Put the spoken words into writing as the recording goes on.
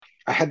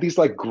I had these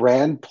like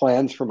grand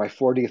plans for my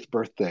 40th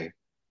birthday.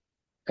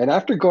 And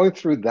after going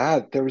through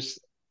that,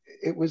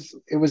 it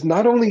was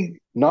not only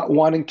not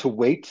wanting to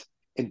wait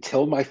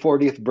until my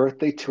 40th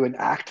birthday to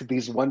enact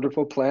these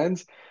wonderful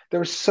plans, there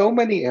were so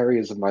many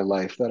areas of my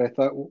life that I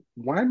thought,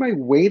 why am I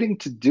waiting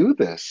to do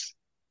this?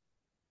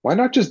 Why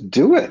not just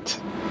do it?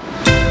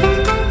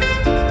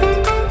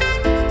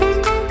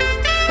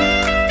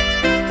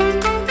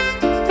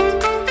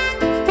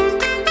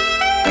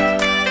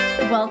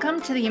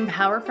 Welcome to the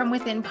Empower From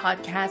Within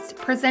podcast,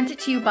 presented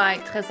to you by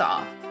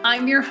Trésor.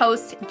 I'm your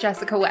host,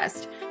 Jessica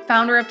West,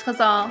 founder of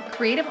Trésor,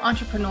 creative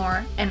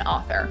entrepreneur, and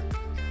author.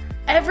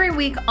 Every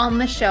week on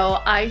the show,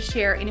 I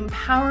share an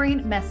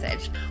empowering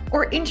message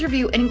or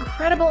interview an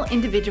incredible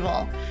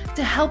individual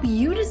to help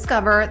you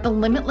discover the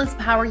limitless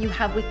power you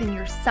have within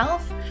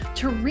yourself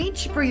to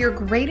reach for your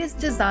greatest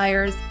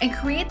desires and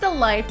create the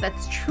life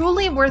that's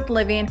truly worth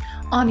living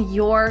on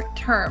your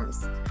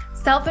terms.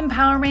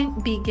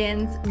 Self-empowerment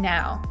begins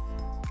now.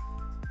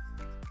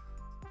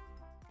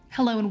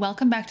 Hello and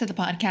welcome back to the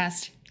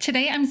podcast.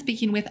 Today I'm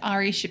speaking with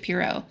Ari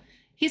Shapero.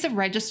 He's a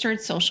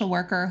registered social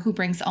worker who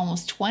brings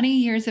almost 20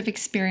 years of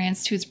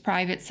experience to his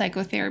private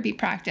psychotherapy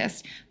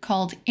practice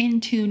called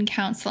In Tune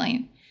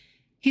Counseling.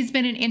 He's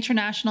been an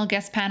international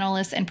guest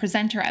panelist and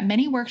presenter at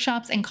many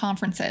workshops and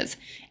conferences,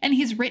 and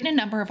he's written a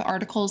number of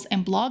articles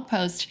and blog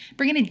posts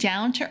bringing a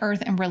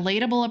down-to-earth and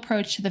relatable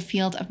approach to the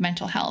field of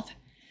mental health.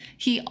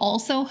 He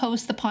also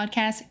hosts the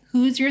podcast,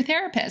 Who's Your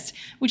Therapist?,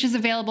 which is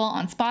available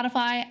on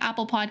Spotify,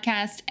 Apple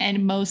Podcasts,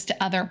 and most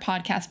other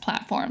podcast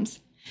platforms.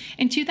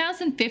 In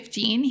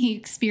 2015, he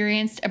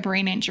experienced a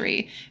brain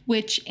injury,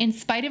 which, in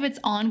spite of its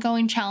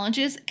ongoing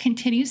challenges,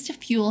 continues to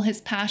fuel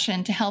his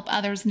passion to help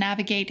others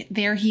navigate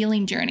their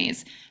healing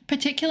journeys,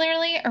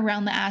 particularly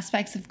around the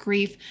aspects of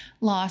grief,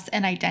 loss,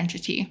 and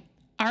identity.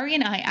 Ari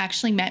and I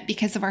actually met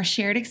because of our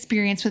shared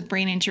experience with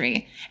brain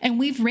injury, and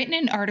we've written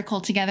an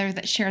article together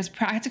that shares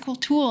practical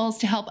tools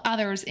to help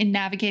others in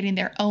navigating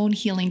their own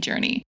healing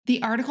journey.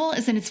 The article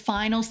is in its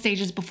final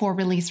stages before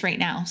release right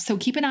now, so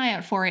keep an eye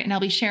out for it, and I'll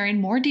be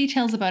sharing more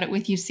details about it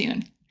with you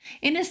soon.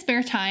 In his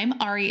spare time,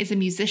 Ari is a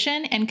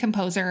musician and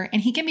composer,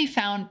 and he can be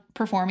found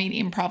performing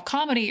improv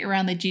comedy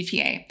around the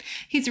GTA.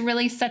 He's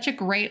really such a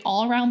great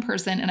all-around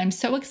person, and I'm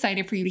so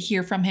excited for you to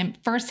hear from him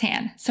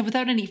firsthand. So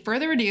without any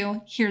further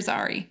ado, here's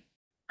Ari.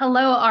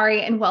 Hello,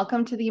 Ari, and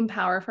welcome to the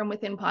Empower From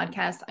Within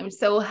podcast. I'm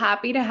so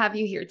happy to have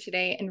you here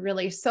today and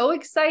really so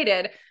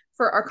excited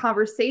for our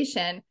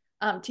conversation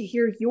to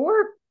hear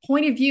your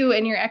point of view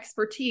and your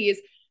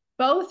expertise,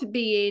 both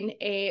being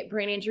a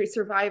brain injury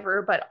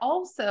survivor, but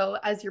also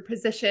as your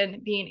position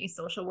being a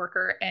social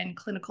worker and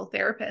clinical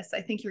therapist.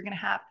 I think you're going to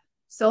have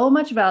so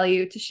much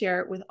value to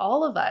share with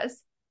all of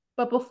us.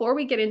 But before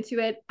we get into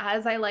it,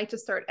 as I like to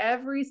start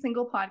every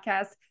single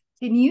podcast,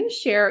 can you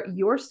share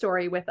your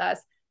story with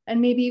us? And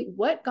maybe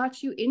what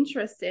got you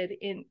interested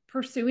in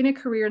pursuing a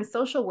career in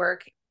social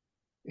work?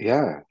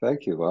 Yeah,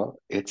 thank you. Well,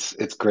 it's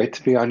great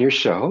to be on your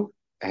show,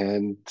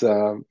 and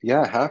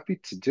yeah, happy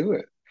to do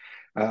it.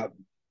 Uh,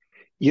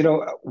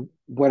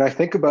 when I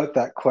think about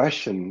that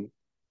question,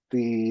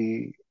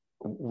 the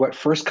what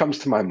first comes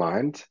to my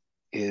mind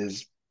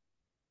is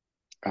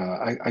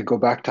I go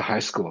back to high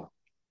school,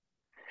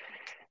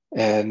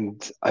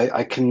 and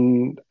I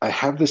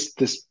have this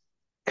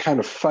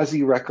kind of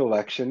fuzzy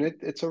recollection.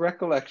 It's a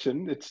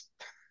recollection.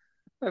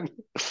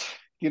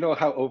 You know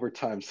how over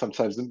time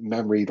sometimes the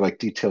memory like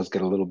details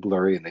get a little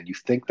blurry, and then you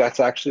think that's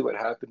actually what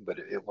happened, but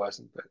it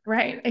wasn't. But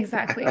Right, I,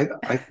 exactly.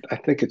 I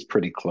think it's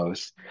pretty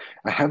close.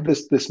 I have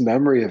this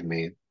memory of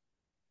me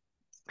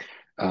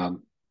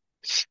um,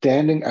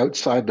 standing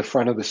outside the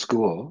front of the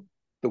school,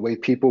 the way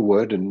people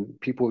would, and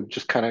people would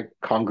just kind of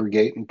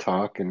congregate and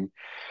talk. And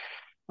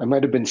I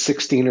might have been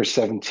 16 or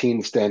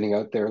 17, standing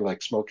out there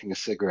like smoking a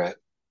cigarette,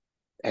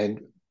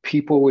 and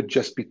people would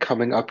just be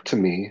coming up to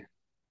me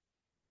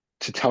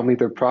to tell me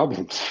their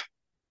problems.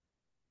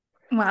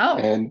 Wow.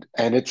 And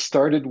it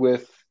started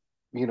with,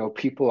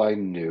 people I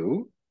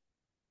knew,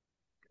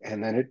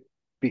 and then it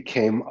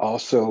became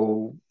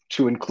also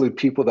to include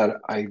people that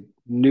I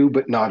knew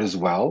but not as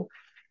well.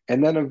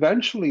 And then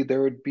eventually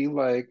there would be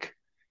like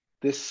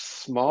this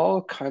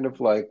small kind of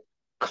like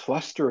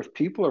cluster of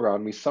people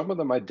around me. Some of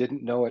them I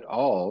didn't know at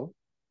all,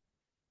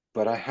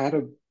 but I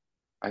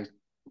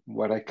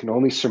what I can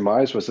only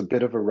surmise was a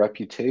bit of a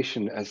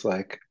reputation as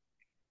like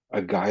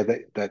a guy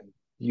that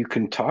you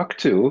can talk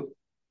to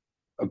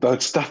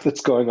about stuff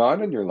that's going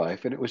on in your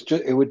life. And it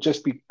would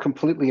just be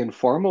completely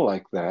informal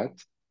like that.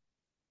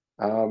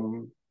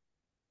 Um,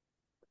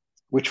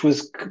 which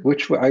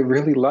I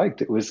really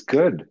liked. It was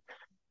good.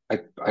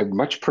 I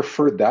much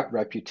preferred that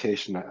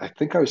reputation. I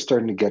think I was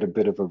starting to get a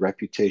bit of a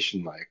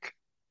reputation like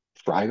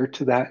prior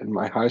to that in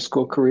my high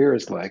school career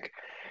as like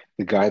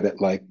the guy that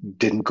like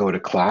didn't go to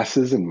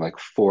classes and like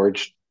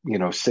forged,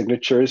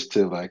 signatures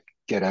to like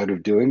get out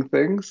of doing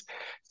things.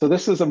 So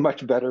this was a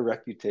much better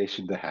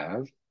reputation to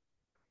have.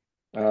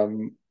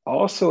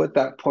 Also, at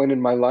that point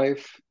in my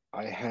life,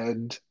 I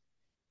had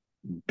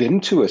been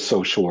to a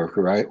social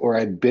worker, right? Or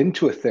I'd been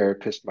to a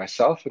therapist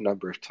myself a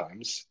number of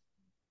times.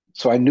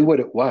 So I knew what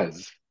it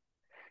was.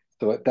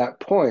 So at that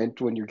point,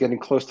 when you're getting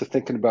close to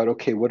thinking about,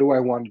 okay, what do I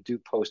want to do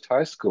post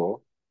high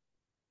school?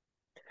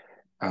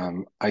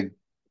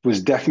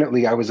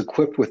 I was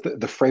equipped with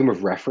the frame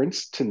of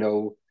reference to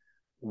know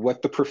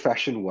what the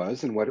profession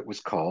was and what it was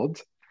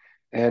called,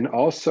 and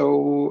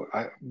also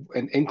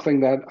an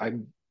inkling that I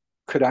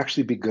could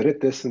actually be good at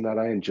this and that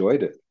I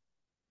enjoyed it,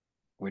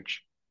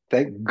 which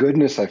thank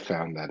goodness I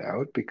found that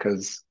out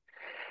because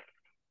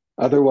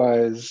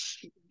otherwise,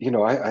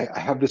 I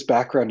have this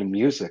background in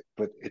music,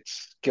 but it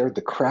scared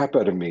the crap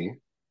out of me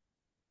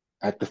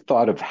at the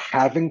thought of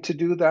having to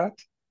do that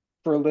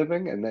for a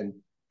living and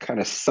then kind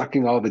of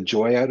sucking all the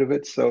joy out of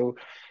it. So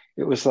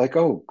it was like,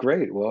 oh,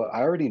 great. Well,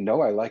 I already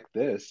know I like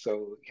this.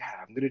 So yeah,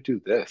 I'm going to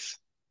do this.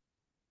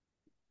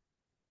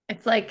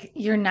 It's like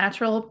your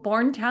natural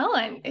born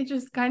talent. It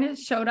just kind of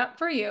showed up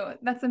for you.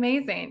 That's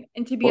amazing.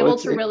 And to be Well, able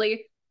to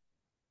really,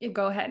 you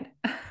go ahead.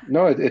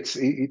 no, I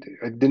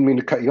didn't mean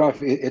to cut you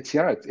off.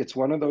 Yeah, it's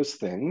one of those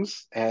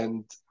things.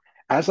 And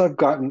as I've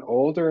gotten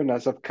older and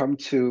as I've come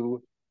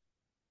to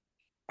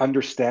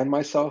understand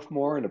myself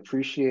more and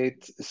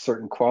appreciate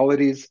certain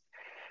qualities,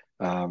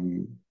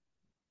 um,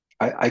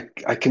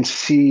 I can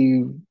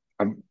see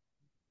um,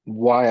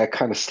 why I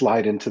kind of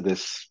slide into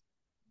this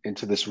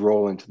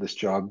role, into this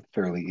job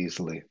fairly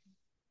easily.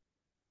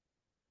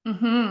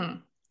 Mm-hmm.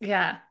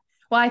 Yeah.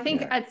 Well, I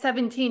think Yeah, at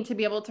 17 to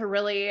be able to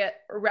really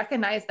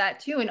recognize that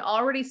too, and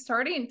already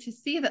starting to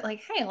see that,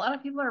 like, hey, a lot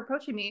of people are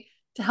approaching me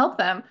to help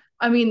them.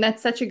 I mean,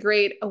 that's such a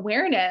great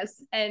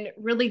awareness and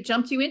really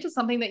jumped you into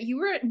something that you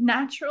were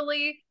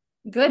naturally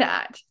good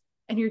at.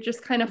 And you're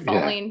just kind of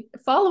yeah,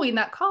 following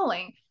that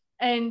calling.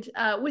 And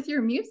with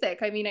your music,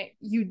 I mean,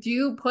 you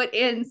do put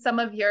in some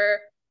of your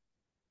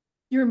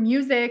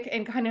music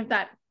and kind of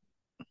that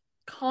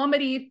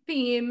comedy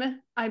theme,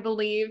 I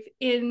believe,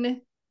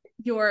 in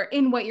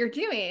what you're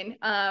doing,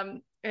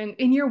 and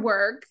in your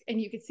work, and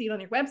you could see it on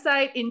your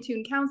website,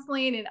 Intune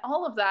Counseling, and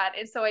all of that.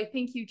 And so I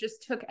think you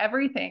just took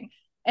everything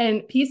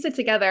and pieced it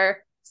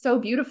together so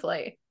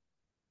beautifully.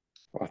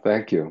 well,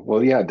 thank you.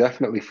 Well, yeah,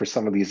 definitely for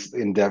some of these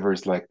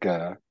endeavors like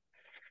the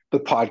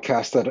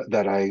podcast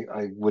that I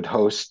would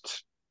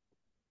host,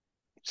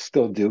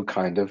 still do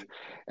kind of.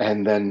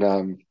 And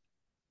then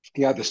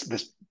yeah,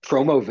 this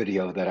promo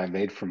video that I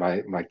made for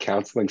my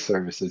counseling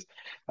services,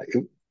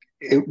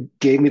 it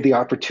gave me the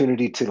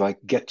opportunity to like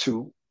get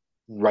to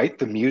write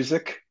the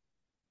music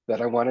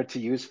that I wanted to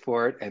use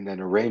for it and then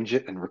arrange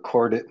it and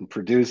record it and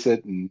produce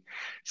it. And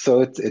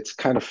so it's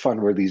kind of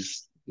fun where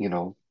these,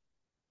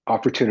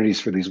 opportunities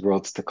for these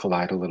worlds to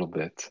collide a little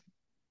bit.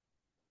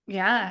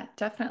 Yeah,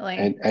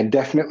 And definitely. and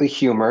definitely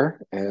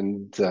humor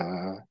and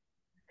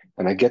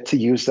I get to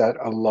use that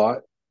a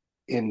lot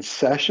in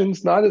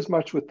sessions, not as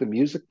much with the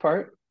music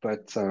part,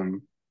 but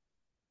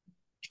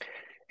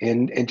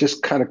in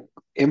just kind of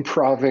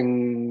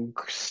improving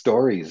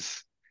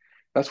stories.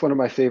 That's one of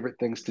my favorite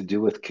things to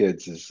do with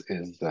kids is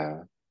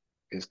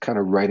kind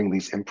of writing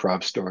these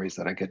improv stories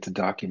that I get to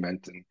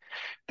document. And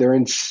they're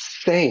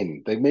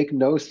insane. They make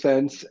no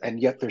sense, and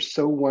yet they're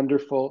so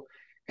wonderful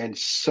and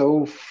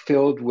so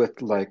filled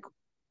with like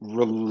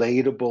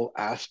relatable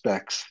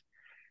aspects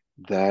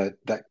that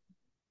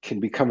can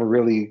become a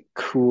really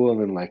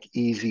cool and like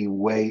easy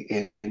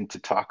way in to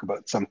talk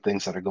about some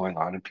things that are going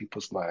on in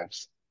people's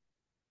lives.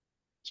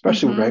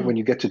 Especially right Mm-hmm. when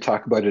you get to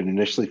talk about it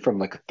initially from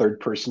like a third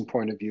person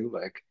point of view,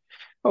 like,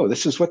 oh,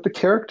 this is what the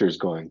character is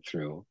going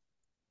through,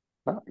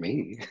 not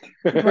me.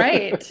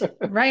 Right,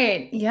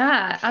 right.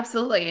 Yeah,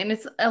 absolutely. And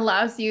it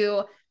allows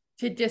you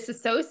to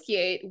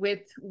disassociate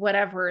with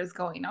whatever is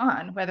going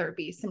on, whether it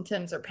be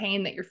symptoms or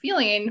pain that you're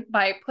feeling,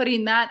 by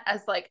putting that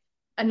as like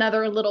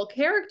another little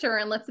character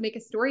and let's make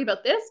a story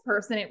about this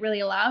person. It really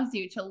allows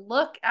you to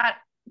look at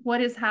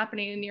what is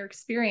happening in your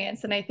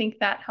experience. And I think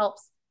that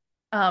helps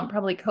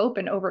probably cope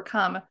and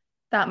overcome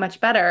that much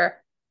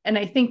better. And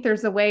I think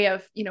there's a way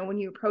of, when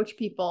you approach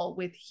people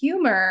with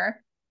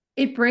humor,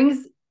 it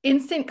brings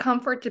instant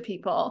comfort to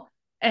people.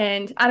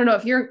 And I don't know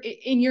if you're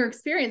in your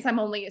experience, I'm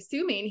only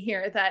assuming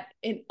here that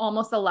it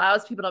almost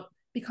allows people to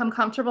become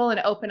comfortable and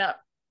open up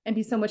and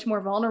be so much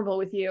more vulnerable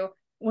with you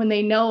when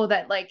they know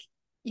that, like,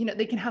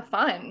 they can have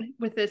fun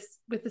with this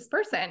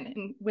person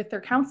and with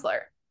their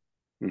counselor.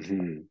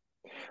 hmm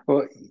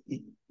Well,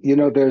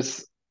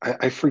 there's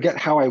I forget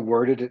how I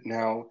worded it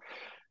now.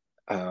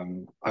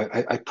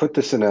 I put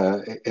this in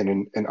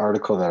an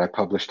article that I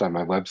published on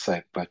my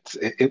website, but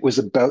it was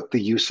about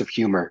the use of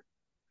humor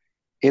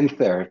in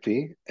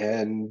therapy.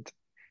 And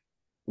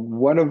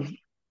one of,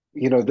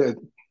 the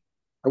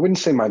I wouldn't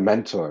say my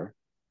mentor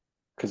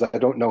because I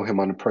don't know him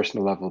on a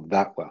personal level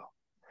that well,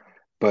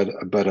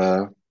 but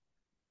a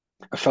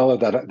fellow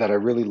that I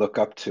really look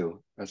up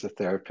to as a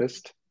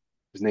therapist.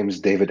 His name is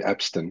David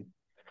Epstein.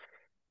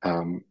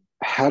 Um,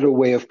 had a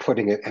way of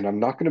putting it, and I'm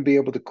not going to be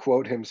able to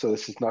quote him, so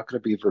this is not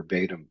going to be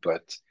verbatim,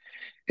 but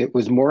it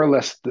was more or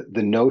less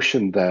the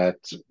notion that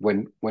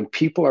when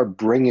people are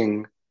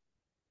bringing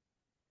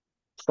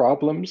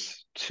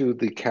problems to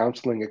the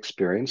counseling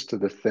experience, to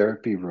the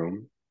therapy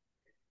room,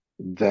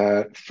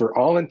 that for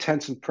all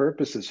intents and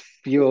purposes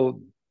feel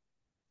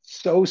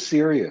so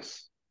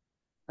serious.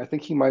 I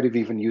think he might have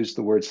even used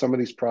the word, some of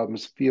these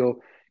problems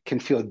can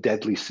feel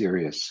deadly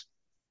serious.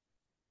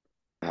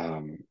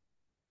 Um,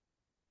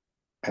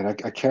 and I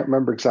can't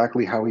remember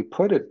exactly how he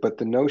put it, but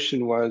the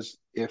notion was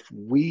if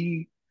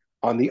we,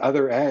 on the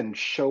other end,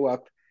 show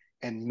up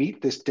and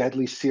meet this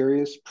deadly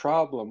serious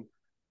problem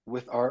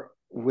with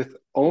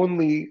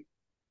only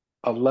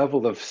a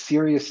level of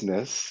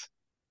seriousness,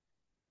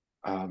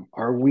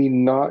 are we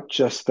not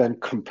just then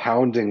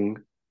compounding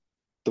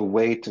the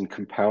weight and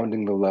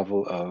compounding the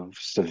level of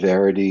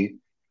severity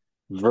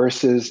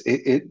versus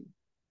it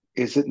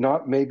is it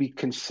not maybe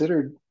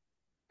considered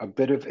a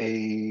bit of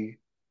a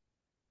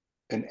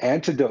an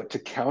antidote to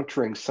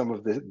countering some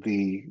of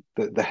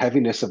the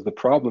heaviness of the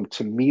problem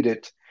to meet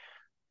it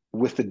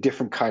with a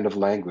different kind of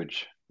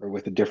language or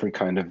with a different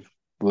kind of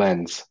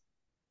lens.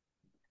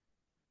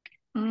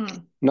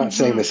 Mm. Not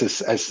saying Hmm.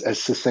 this as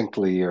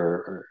succinctly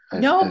or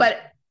No, as but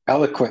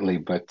eloquently,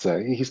 but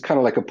he's kind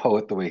of like a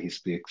poet the way he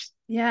speaks.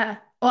 yeah.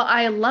 Well,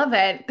 I love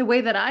it. The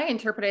way that I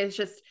interpret it is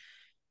just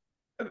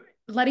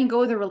letting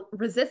go of the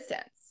resistance.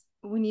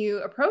 When you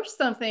approach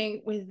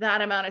something with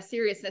that amount of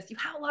seriousness, you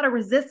have a lot of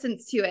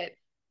resistance to it,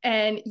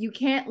 and you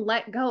can't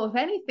let go of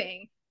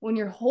anything when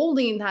you're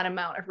holding that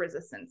amount of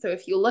resistance. So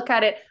if you look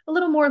at it a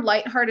little more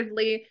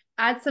lightheartedly,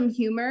 add some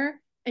humor,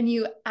 and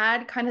you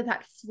add kind of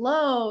that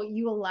flow,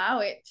 you allow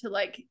it to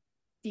like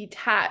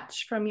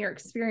detach from your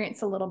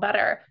experience a little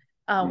better.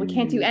 We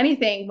can't do Mm,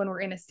 anything when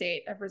we're in a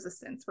state of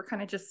resistance. We're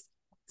kind of just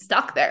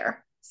stuck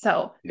there.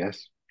 So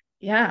yes,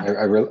 yeah,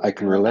 I I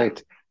can love that.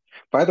 relate.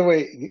 By the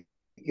way,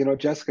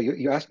 Jessica,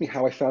 you asked me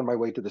how I found my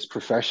way to this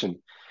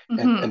profession.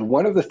 And Mm-hmm.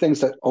 one of the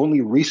things that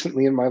only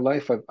recently in my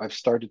life I've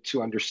started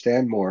to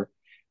understand more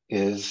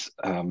is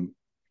the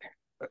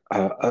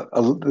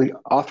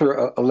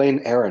author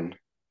Elaine Aron.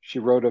 She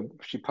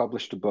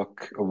published a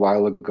book a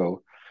while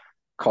ago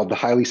called The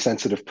Highly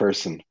Sensitive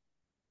Person.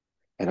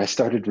 And I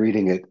started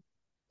reading it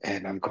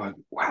and I'm going,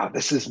 wow,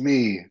 this is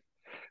me.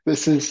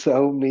 This is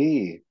so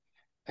me.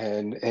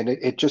 And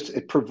it just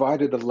it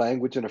provided a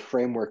language and a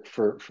framework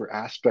for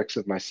aspects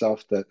of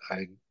myself that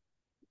I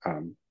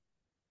um,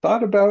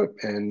 thought about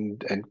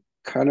and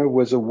kind of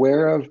was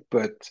aware of,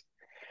 but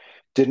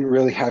didn't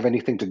really have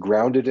anything to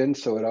ground it in.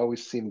 So it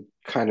always seemed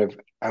kind of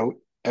out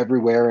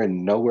everywhere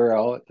and nowhere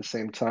all at the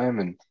same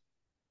time.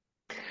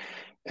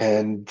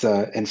 And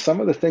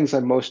some of the things I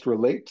most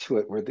relate to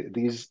it were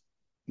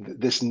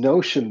this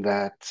notion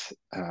that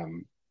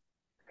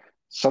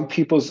some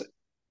people's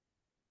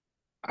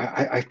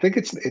I think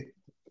it's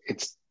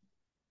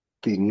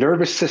the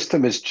nervous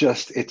system is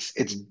just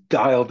it's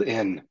dialed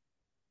in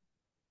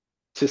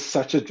to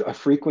such a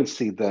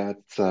frequency that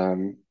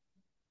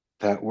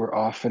we're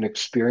often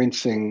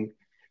experiencing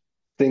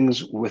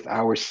things with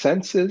our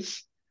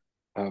senses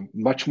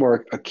much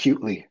more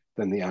acutely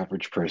than the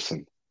average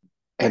person.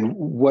 And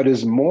what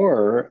is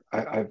more,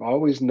 I've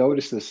always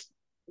noticed this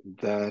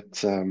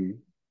that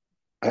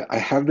I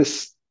have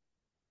this.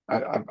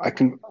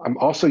 I'm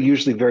also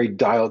usually very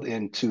dialed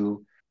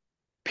into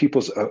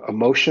people's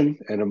emotion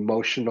and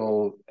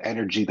emotional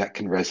energy that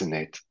can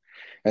resonate.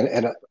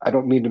 And I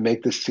don't mean to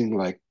make this seem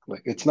like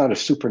it's not a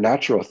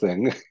supernatural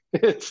thing.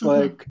 It's Mm-hmm.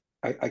 like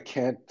I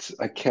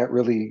can't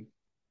really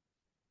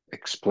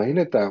explain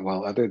it that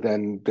well, other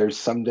than there's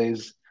some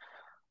days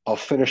I'll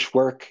finish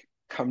work,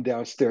 come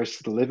downstairs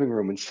to the living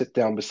room and sit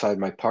down beside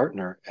my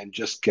partner and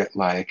just get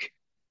like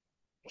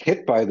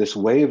hit by this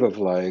wave of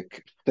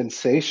like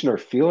sensation or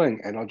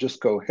feeling. And I'll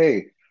just go,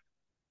 hey,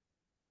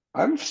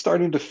 I'm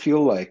starting to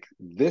feel like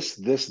this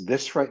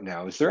right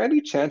now. Is there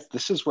any chance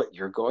this is what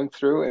you're going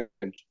through?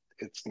 And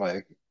it's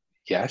like,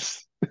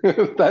 yes,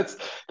 that's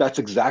that's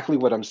exactly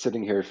what I'm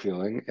sitting here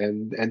feeling.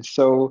 And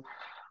so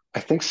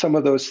I think some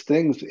of those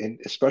things, and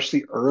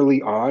especially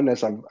early on,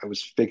 as I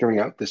was figuring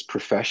out this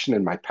profession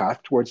and my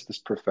path towards this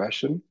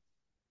profession,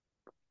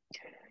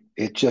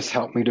 it just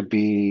helped me to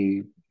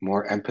be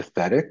more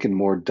empathetic and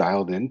more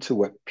dialed into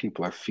what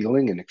people are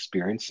feeling and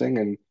experiencing.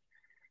 And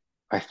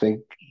I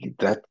think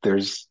that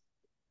there's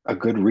a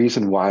good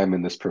reason why I'm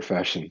in this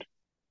profession.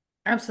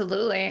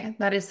 Absolutely.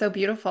 That is so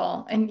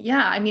beautiful. And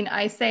yeah, I mean,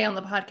 I say on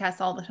the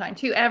podcast all the time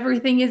too,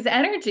 everything is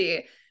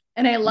energy.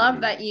 And I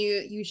love that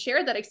Mhm. you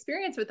shared that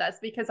experience with us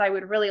because I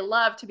would really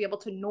love to be able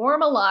to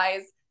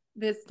normalize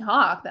this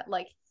talk that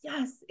like,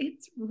 yes,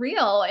 it's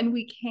real and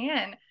we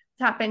can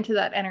tap into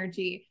that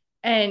energy.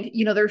 And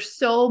there's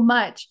so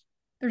much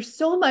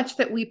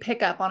that we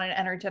pick up on an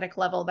energetic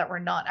level that we're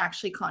not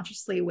actually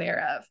consciously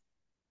aware of.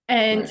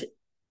 And Right.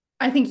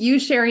 I think you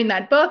sharing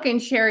that book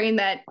and sharing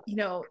that,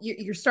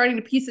 you're starting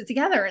to piece it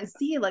together and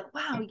see like,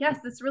 wow, yes,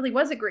 this really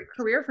was a great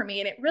career for me.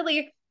 And it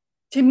really,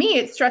 to me,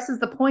 it stresses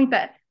the point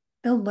that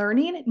the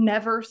learning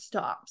never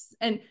stops.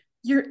 And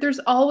there's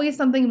always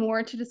something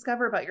more to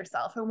discover about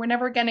yourself. And we're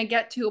never going to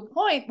get to a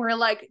point where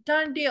like,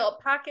 done deal,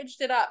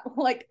 packaged it up,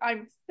 like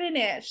I'm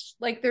finished.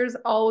 Like there's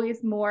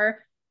always more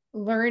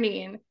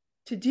learning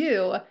to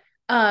do.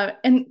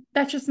 And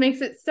that just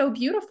makes it so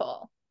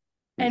beautiful.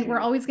 And we're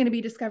Mhm. always going to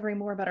be discovering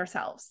more about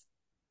ourselves.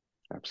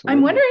 I'm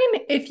Absolutely.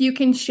 wondering if you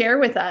can share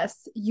with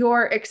us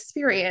your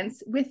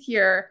experience with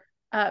your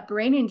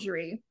brain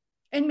injury.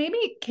 And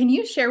maybe can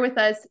you share with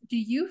us, do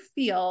you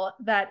feel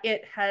that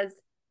it has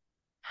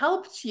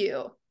helped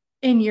you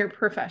in your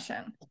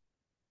profession?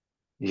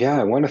 Yeah,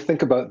 I want to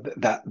think about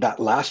that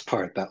last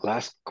part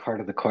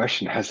of the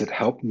question. Has it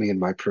helped me in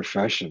my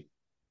profession?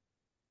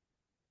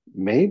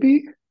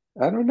 Maybe.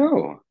 I don't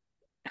know.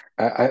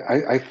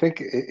 I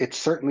think it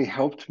certainly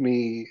helped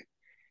me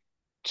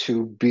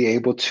to be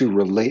able to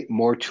relate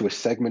more to a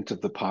segment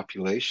of the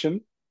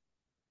population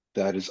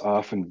that is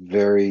often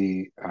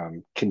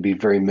can be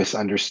very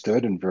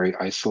misunderstood and very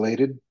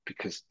isolated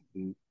because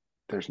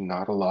there's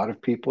not a lot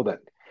of people that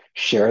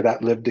share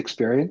that lived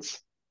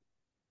experience.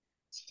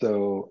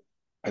 So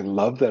I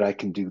love that I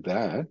can do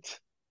that.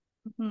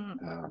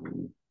 Mhm.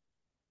 Um,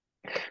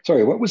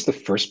 Sorry, what was the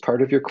first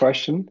part of your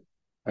question?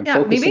 I'm Yeah,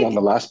 maybe focusing on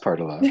the last part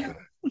a lot, but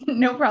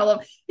no problem.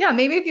 Yeah,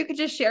 maybe if you could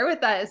just share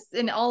with us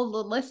and all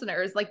the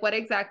listeners, like what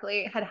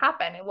exactly had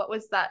happened and what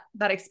was that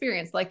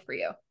experience like for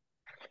you?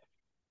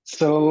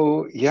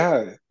 so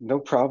yeah, no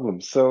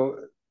problem. So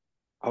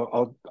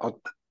I'll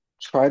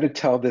try to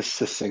tell this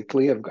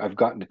succinctly. I've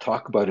gotten to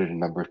talk about it a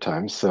number of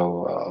times,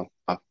 so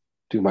I'll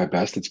do my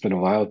best. It's been a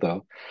while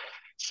though.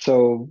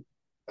 So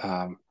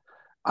um,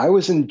 I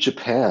was in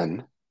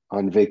Japan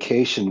on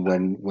vacation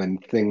when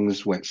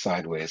things went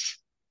sideways,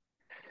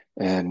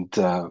 and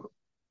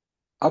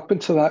up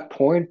until that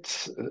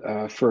point,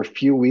 for a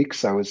few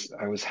weeks, I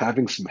was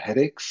having some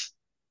headaches,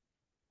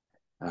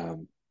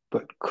 um,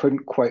 but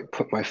couldn't quite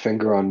put my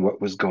finger on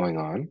what was going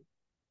on.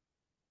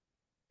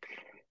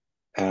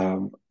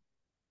 Um,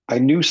 I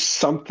knew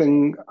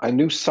something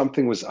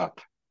was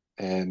up,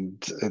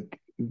 and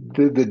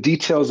the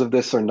details of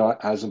this are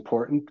not as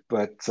important.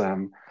 But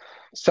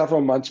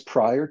several months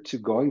prior to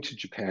going to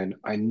Japan,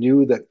 I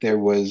knew that there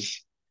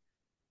was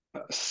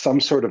some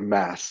sort of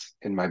mass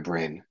in my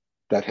brain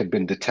that had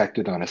been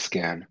detected on a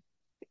scan.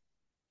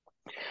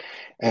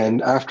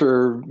 And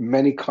after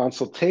many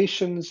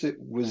consultations, it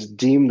was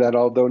deemed that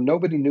although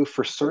nobody knew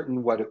for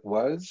certain what it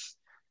was,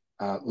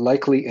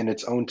 likely in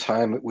its own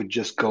time it would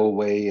just go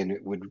away and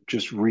it would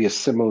just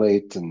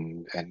reassimilate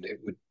and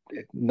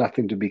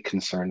nothing to be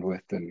concerned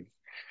with. And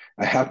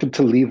I happened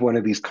to leave one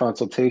of these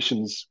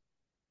consultations,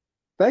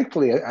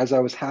 thankfully, as I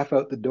was half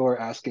out the door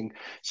asking,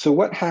 so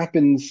what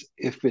happens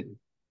if it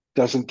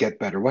doesn't get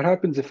better? What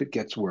happens if it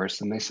gets worse?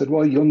 And they said,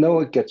 well, you'll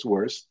know it gets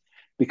worse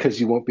because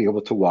you won't be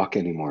able to walk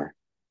anymore.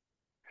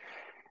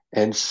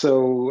 And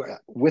so,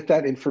 with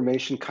that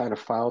information kind of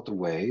filed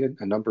away,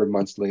 a number of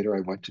months later,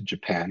 I went to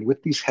Japan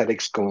with these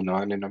headaches going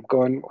on. And I'm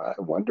going,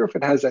 I wonder if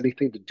it has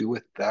anything to do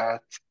with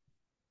that.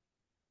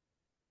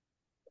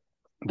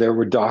 There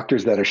were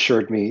doctors that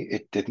assured me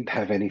it didn't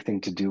have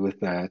anything to do with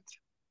that.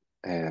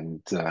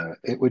 And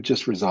it would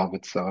just resolve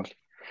itself.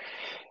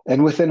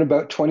 And within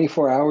about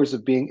 24 hours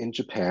of being in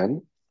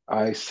Japan,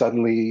 I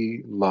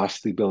suddenly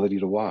lost the ability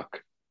to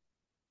walk.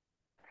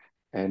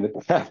 And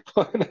at that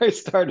point, I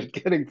started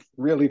getting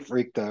really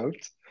freaked out.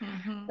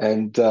 Hmm.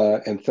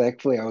 And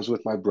thankfully I was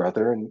with my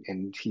brother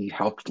and he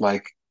helped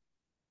like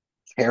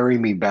carry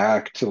me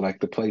back to like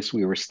the place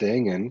we were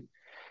staying in.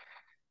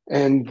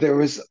 And there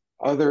was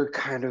other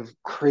kind of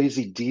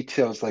crazy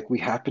details like we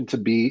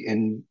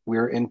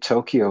were in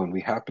Tokyo and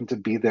we happened to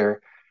be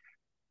there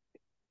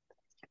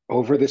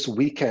over this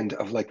weekend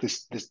of like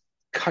this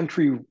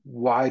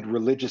countrywide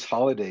religious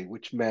holiday,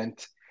 which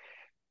meant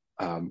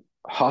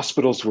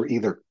hospitals were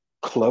either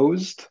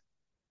closed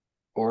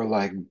or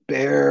like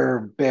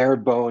bare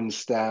bones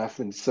staff.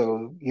 And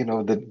so,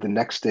 the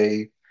next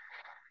day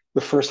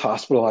the first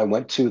hospital I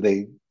went to,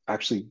 they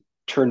actually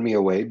turned me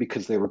away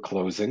because they were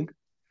closing.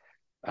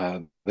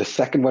 The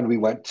second one we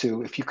went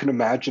to, if you can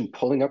imagine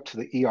pulling up to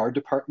the ER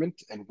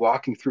department and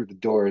walking through the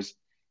doors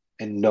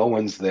and no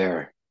one's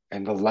there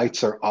and the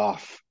lights are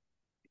off,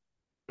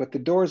 but the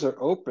doors are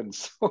open.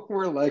 So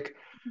we're like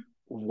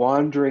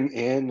wandering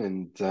in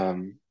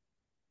and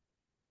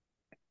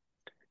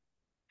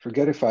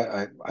forget if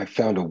I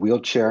found a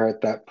wheelchair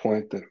at that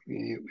point that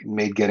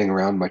made getting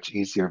around much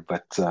easier.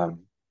 But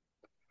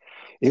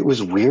it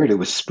was weird. It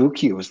was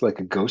spooky. It was like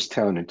a ghost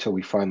town until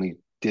we finally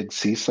did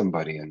see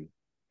somebody.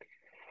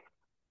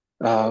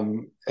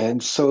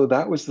 And so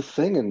that was the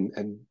thing.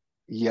 And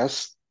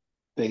yes,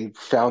 they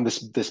found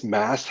this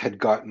mass had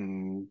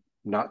gotten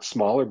not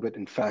smaller, but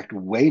in fact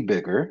way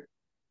bigger,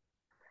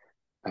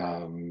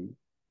 um,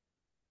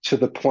 to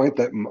the point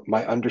that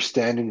my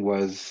understanding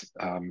was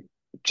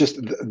just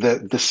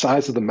the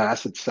size of the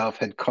mass itself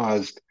had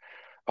caused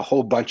a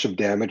whole bunch of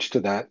damage to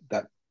that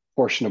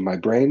portion of my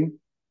brain,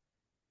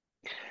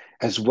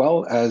 as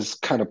well as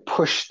kind of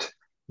pushed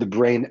the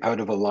brain out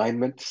of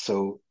alignment.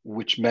 So,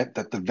 which meant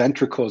that the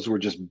ventricles were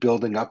just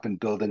building up and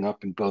building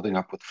up and building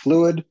up with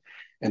fluid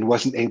and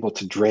wasn't able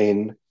to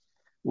drain,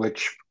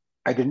 which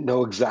I didn't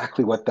know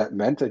exactly what that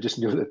meant. I just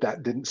knew that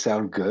that didn't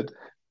sound good.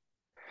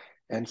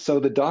 And so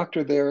the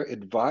doctor there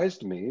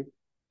advised me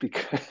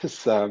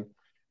because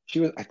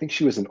I think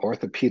she was an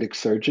orthopedic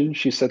surgeon.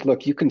 She said,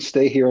 look, you can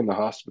stay here in the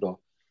hospital,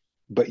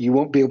 but you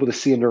won't be able to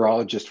see a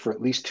neurologist for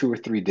at least 2 or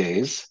 3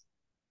 days.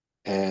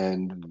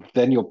 And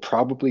then you'll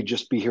probably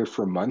just be here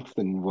for a month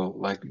and we'll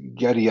like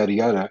yada, yada,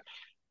 yada.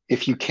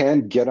 If you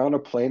can, get on a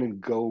plane and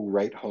go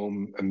right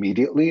home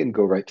immediately and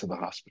go right to the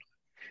hospital.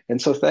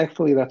 And so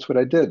thankfully, that's what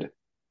I did,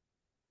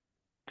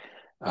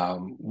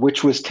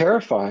 which was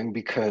terrifying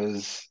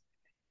because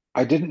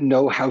I didn't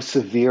know how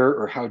severe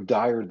or how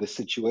dire the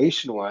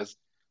situation was.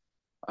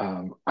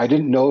 I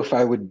didn't know if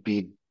I would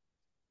be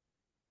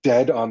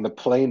dead on the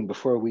plane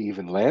before we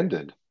even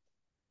landed.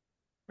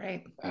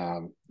 Right.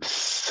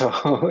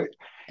 So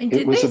And it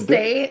did was they a bit,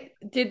 say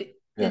did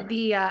yeah.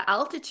 the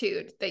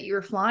altitude that you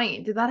were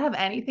flying, did that have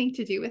anything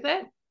to do with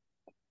it?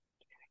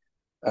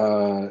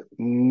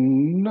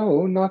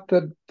 No, not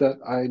that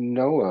I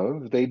know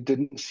of. They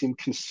didn't seem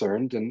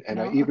concerned, and I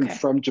No? even Okay.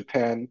 from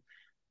Japan,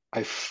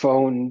 I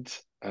phoned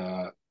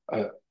a,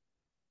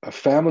 a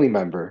family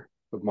member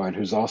of mine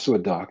who's also a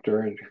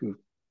doctor and who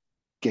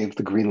gave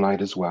the green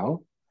light as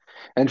well.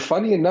 And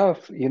funny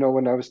enough,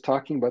 when I was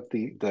talking about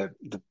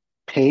the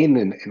pain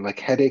and like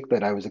headache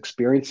that I was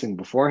experiencing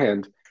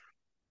beforehand,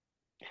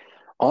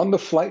 on the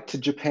flight to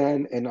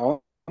Japan and on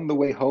the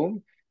way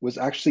home was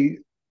actually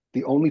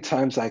the only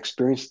times I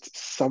experienced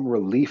some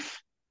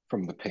relief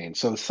from the pain.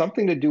 So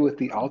something to do with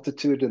the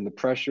altitude and the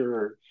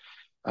pressure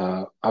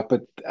up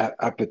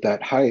at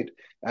that height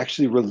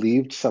actually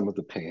relieved some of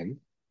the pain.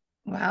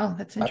 Wow,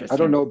 that's I don't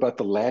interesting. know about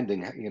the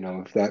landing,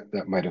 if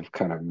that might have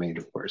kind of made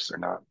it worse or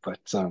not. But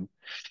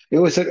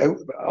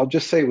I'll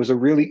just say it was a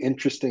really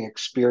interesting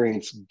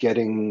experience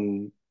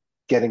getting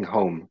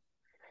home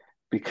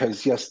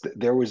because yes,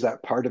 there was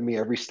that part of me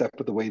every step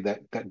of the way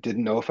that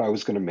didn't know if I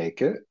was going to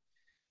make it.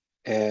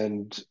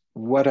 And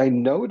what I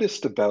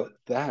noticed about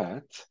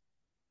that,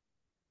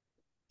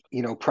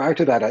 prior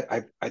to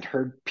that, I'd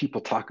heard people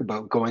talk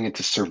about going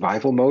into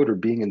survival mode or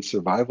being in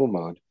survival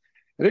mode.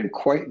 I didn't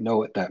quite know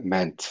what that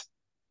meant.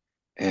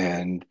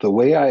 And the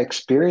way I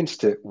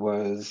experienced it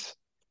was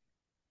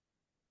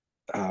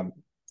um,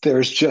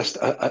 there's just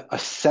a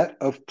set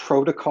of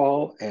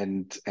protocol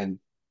and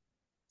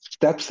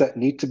steps that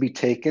need to be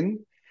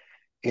taken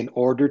in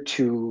order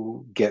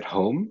to get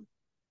home.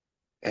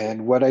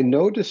 And what I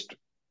noticed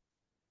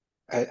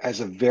as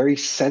a very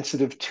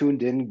sensitive,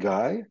 tuned in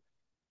guy,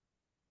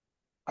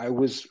 I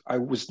was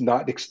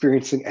not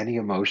experiencing any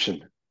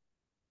emotion.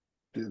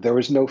 There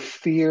was no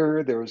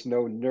fear, there was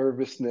no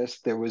nervousness,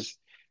 there was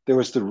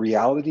the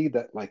reality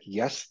that like,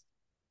 yes,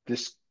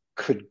 this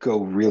could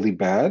go really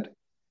bad,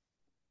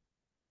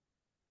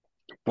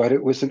 but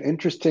it was an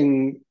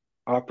interesting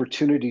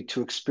opportunity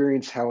to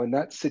experience how in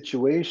that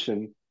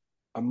situation,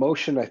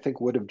 emotion, I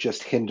think, would have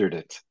just hindered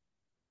it.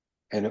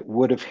 And it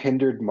would have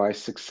hindered my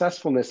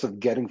successfulness of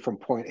getting from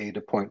point A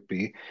to point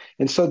B.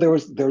 And so there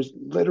was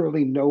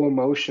literally no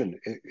emotion.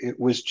 It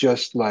was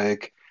just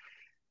like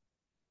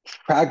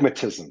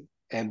pragmatism.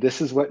 And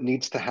this is what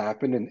needs to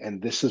happen,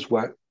 and this is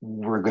what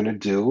we're going to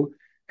do.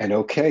 And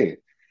okay.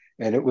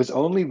 And it was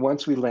only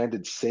once we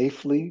landed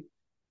safely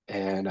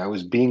and I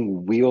was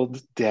being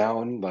wheeled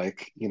down,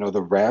 like,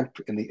 the ramp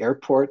in the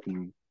airport.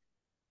 And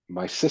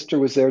my sister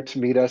was there to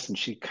meet us, and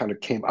she kind of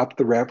came up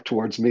the ramp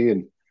towards me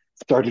and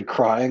started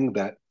crying.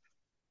 That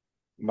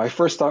my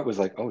first thought was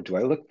like, oh, do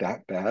I look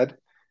that bad?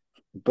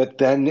 But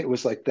then it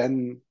was like,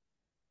 then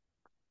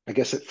I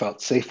guess it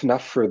felt safe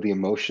enough for the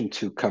emotion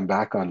to come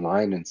back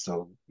online. And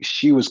so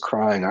she was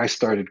crying, I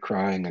started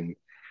crying,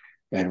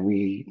 and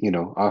we,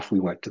 off we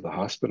went to the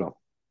hospital.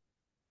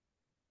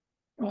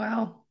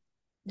 Wow.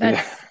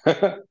 Yeah.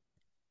 That's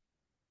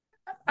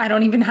I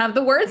don't even have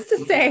the words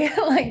to say.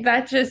 Like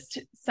that just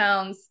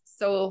sounds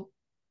so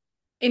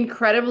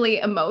incredibly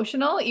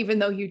emotional, even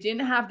though you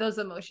didn't have those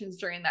emotions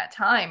during that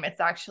time.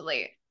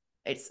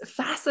 It's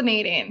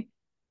fascinating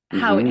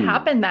how it Hmm.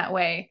 happened that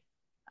way.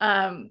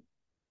 Um,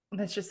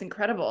 that's just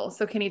incredible.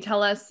 So can you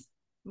tell us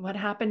what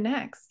happened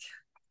next?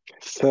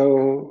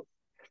 So,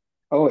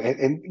 oh,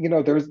 and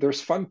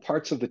there's fun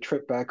parts of the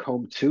trip back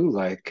home too.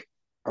 Like,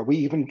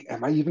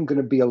 am I even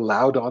going to be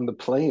allowed on the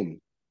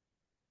plane?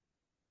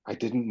 I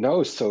didn't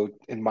know. So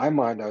in my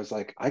mind, I was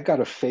like, I got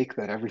to fake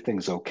that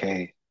everything's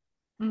okay.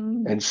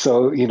 Mm. And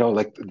so,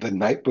 like the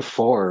night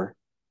before,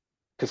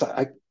 because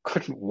I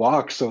couldn't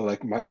walk. So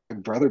like my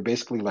brother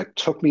basically like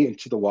took me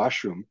into the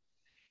washroom,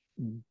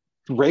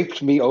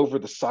 draped me over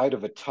the side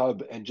of a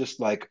tub and just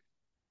like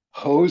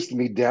hosed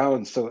me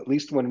down. So at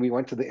least when we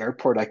went to the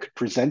airport, I could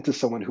present to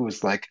someone who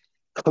was like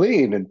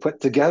clean and put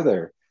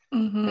together.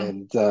 Mm-hmm.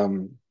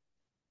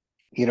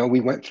 And we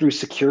went through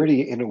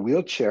security in a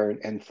wheelchair,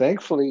 and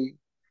thankfully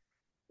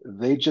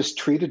they just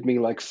treated me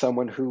like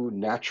someone who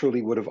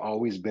naturally would have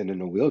always been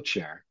in a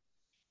wheelchair.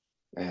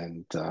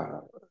 And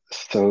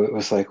so it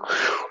was like,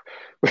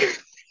 whew,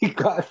 we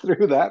got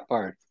through that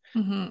part.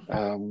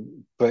 Mm-hmm.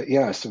 But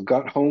yeah, so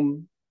got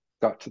home,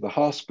 got to the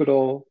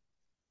hospital,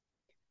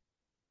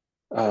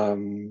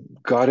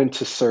 got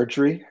into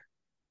surgery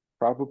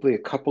probably a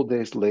couple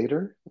days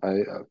later.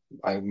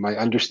 My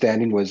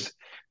understanding was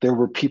there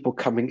were people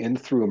coming in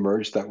through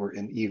Emerge that were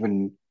in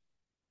even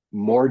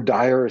more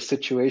dire a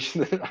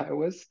situation than I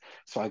was.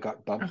 So I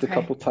got bumped a Okay.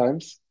 couple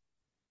times.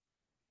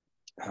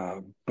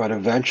 But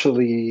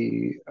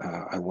eventually,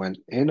 I went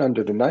in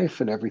under the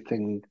knife, and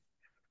everything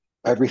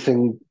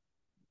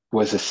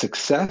was a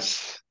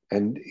success.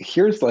 And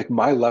here's like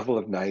my level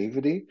of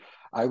naivety.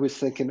 I was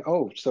thinking,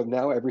 oh, so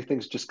now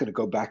everything's just going to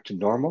go back to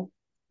normal,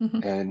 Hmm.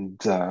 and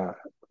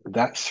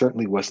that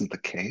certainly wasn't the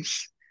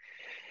case.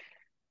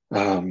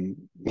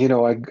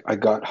 I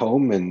got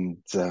home, and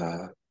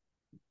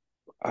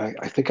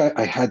I think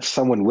I had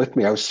someone with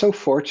me. I was so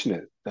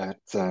fortunate that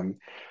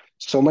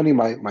so many of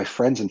my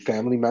friends and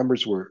family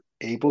members were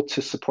able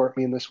to support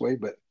me in this way.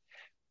 But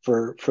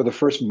for the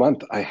first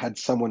month, I had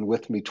someone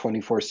with me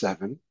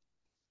 24/7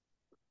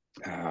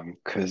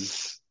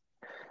 because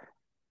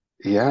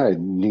yeah, I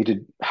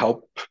needed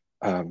help,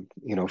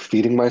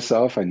 feeding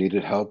myself. I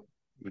needed help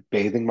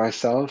bathing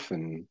myself,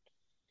 and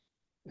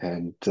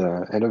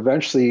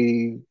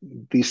eventually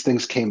these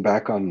things came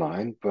back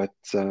online. But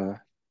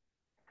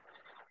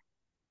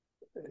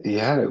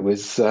yeah,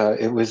 this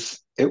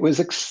is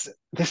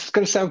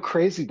going to sound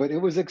crazy, but it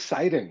was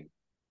exciting.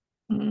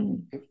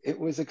 Mm. It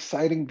was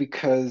exciting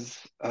because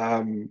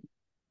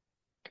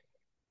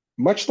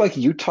much like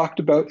you talked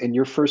about in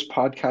your first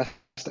podcast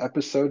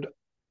episode,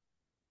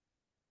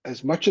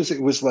 as much as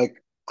it was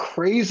like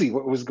crazy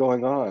what was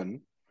going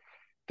on,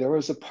 there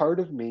was a part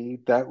of me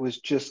that was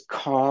just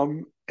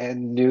calm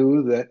and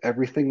knew that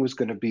everything was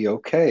going to be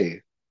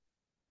okay,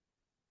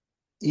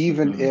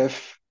 even Hmm.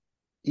 if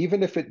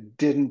even if it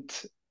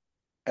didn't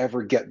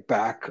ever get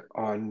back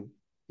on,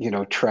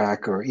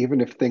 track, or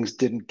even if things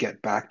didn't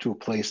get back to a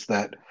place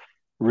that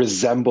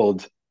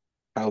resembled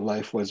how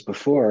life was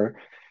before.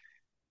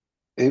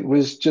 It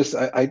was just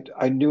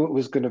I knew it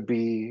was going to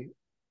be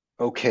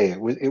okay.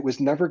 It was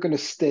never going to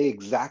stay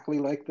exactly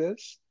like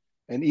this.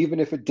 And even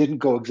if it didn't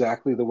go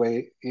exactly the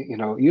way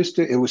it used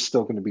to, it was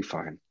still going to be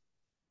fine.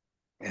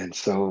 And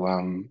so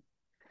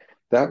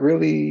that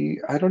really,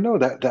 I don't know,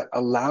 that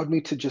allowed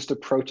me to just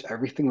approach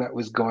everything that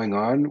was going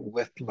on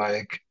with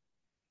like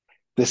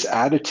this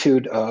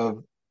attitude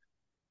of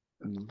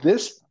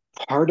this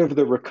part of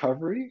the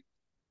recovery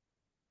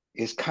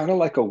is kind of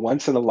like a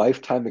once in a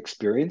lifetime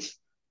experience.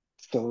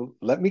 So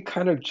let me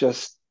kind of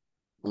just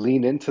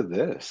lean into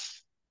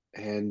this.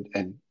 And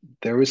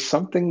there was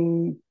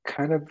something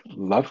kind of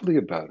lovely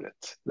about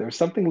it. There was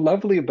something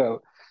lovely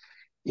about,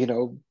 you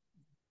know,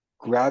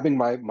 grabbing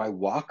my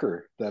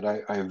walker that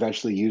I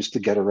eventually used to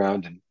get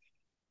around, and,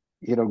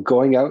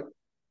 going out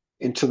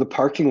into the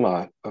parking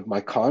lot of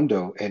my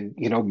condo, and,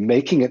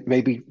 making it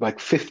maybe like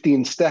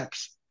 15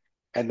 steps,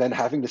 and then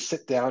having to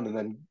sit down and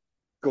then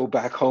go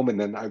back home, and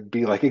then I'd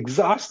be like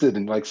exhausted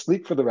and like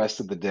sleep for the rest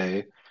of the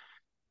day.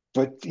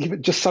 But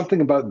even just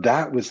something about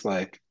that was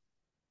like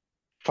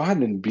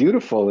fun and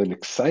beautiful and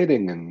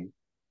exciting, and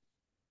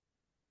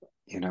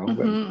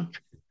Hmm.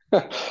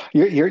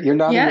 you're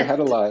nodding your Yeah, head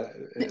a lot.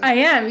 I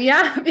am.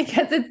 Yeah,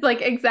 because it's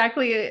like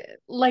exactly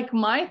like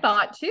my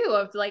thought too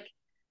of like,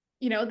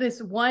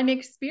 this one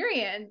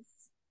experience,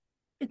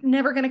 it's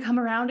never going to come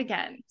around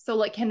again. So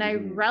like, can I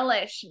Mhm.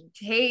 relish,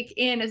 take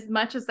in as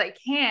much as I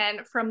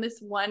can from this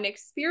one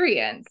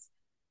experience?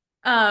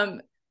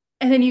 Um,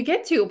 and then you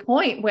get to a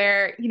point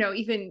where,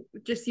 even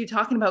just you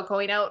talking about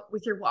going out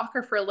with your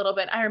walker for a little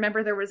bit. I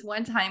remember there was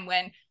one time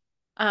when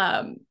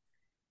um,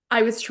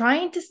 I was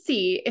trying to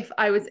see if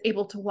I was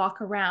able to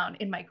walk around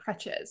in my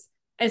crutches.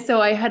 And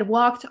so I had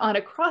walked on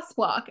a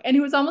crosswalk, and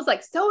it was almost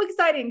like so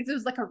exciting because it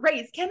was like a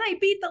race. Can I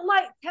beat the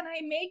light? Can I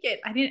make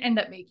it? I didn't end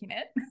up making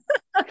it.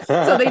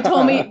 So they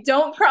told me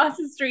don't cross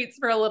the streets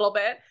for a little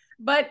bit,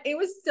 but it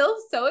was still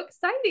so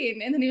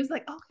exciting. And then he was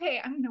like,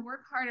 okay, I'm going to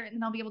work harder and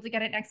then I'll be able to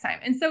get it next time.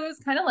 And so it was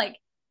kind of like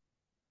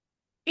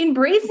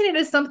embracing it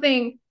as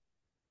something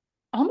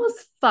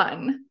almost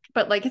fun,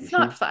 but like it's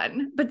not Mhm.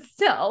 fun, but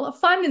still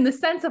fun in the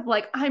sense of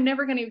like, I'm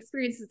never going to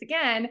experience this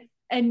again.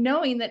 And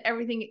knowing that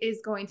everything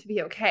is going to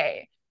be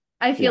okay.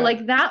 I feel Yeah.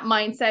 like that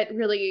mindset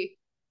really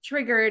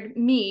triggered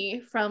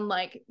me from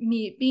like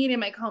me being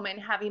in my coma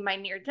and having my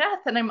near death.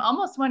 And I'm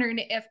almost wondering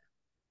if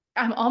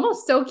I'm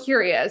almost so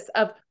curious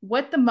of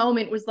what the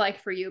moment was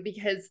like for you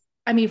because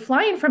I mean,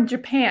 flying from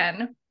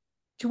Japan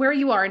to where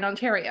you are in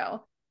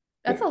Ontario,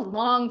 that's Yeah. a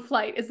long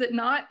flight, is it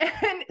not?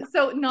 And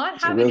so not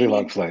It's a having really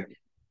long any flight.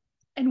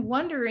 and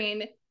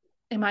wondering,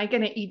 am I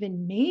going to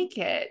even make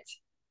it?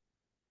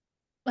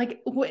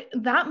 Like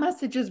that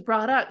message has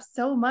brought up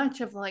so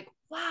much of like,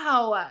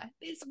 wow,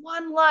 this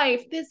one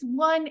life, this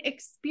one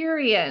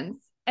experience.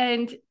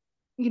 And,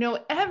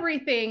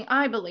 everything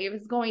I believe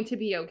is going to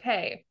be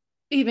okay,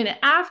 even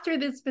after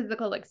this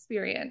physical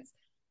experience.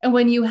 And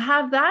when you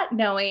have that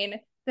knowing,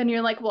 then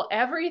you're like, well,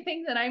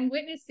 everything that I'm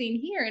witnessing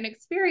here and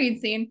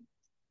experiencing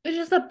is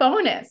just a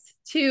bonus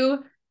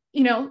to,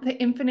 the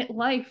infinite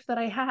life that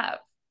I have.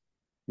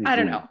 I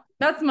don't Mhm. know.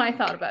 That's my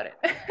thought about it.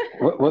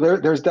 Well,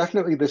 there's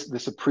definitely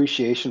this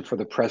appreciation for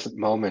the present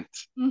moment,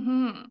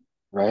 Hmm.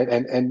 right?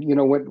 And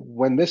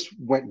when this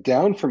went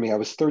down for me, I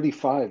was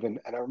 35, and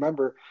I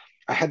remember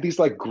I had these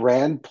like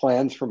grand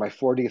plans for my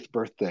 40th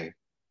birthday.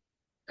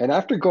 And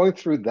after going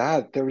through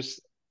that,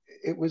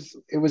 it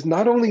was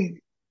not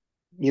only,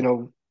 you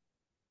know,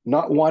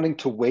 not wanting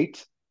to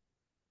wait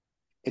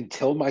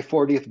until my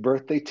 40th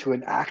birthday to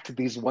enact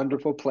these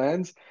wonderful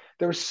plans.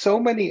 There were so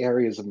many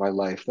areas of my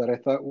life that I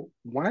thought,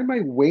 why am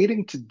I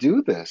waiting to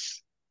do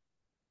this?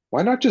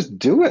 Why not just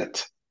do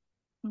it?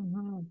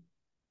 Mm-hmm.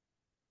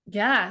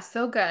 Yeah,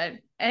 so good.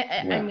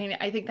 I Yeah. mean,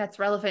 I think that's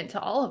relevant to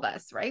all of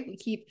us, right? We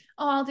keep,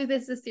 oh, I'll do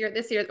this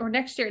year, or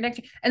next year, next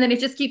year. And then it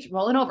just keeps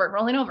rolling over,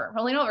 rolling over,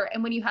 rolling over.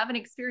 And when you have an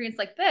experience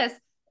like this,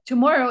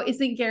 tomorrow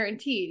isn't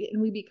guaranteed.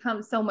 And we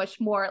become so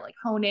much more like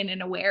honed in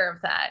and aware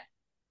of that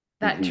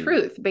Hmm.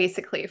 truth,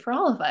 basically, for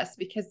all of us,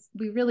 because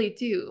we really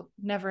do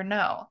never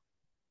know.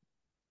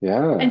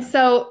 And Yeah.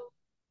 so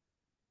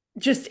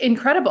just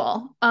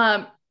incredible.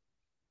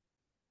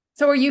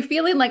 So are you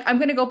feeling like I'm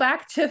going to go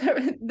back to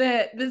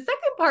the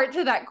second part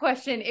to that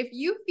question? If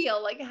you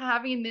feel like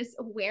having this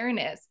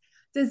awareness,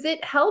 does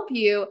it help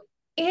you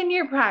in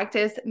your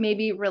practice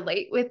maybe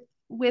relate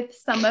with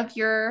some of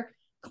your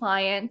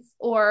clients,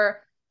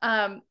 or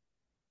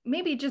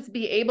maybe just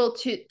be able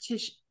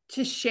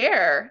to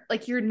share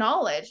like your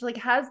knowledge? Like,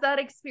 has that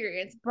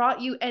experience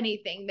brought you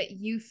anything that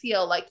you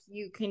feel like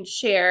you can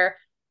share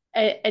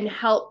and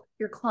help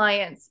your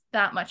clients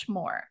that much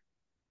more?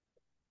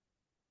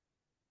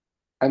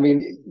 I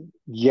mean,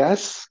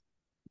 yes,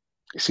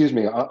 excuse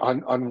me,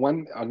 on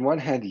one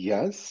hand,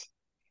 yes,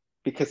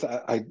 because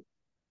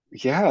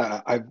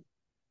yeah,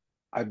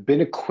 I've been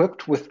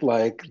equipped with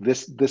like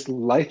this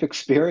life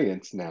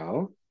experience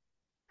now,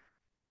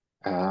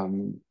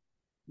 um,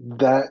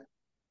 that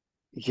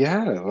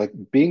yeah, like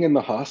being in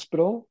the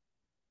hospital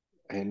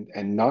and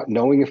not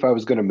knowing if I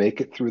was going to make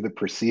it through the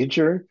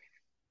procedure.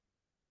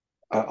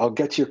 I'll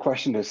get to your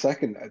question in a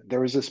second.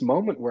 There was this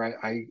moment where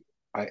I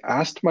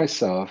asked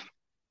myself,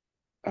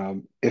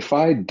 if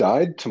I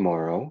died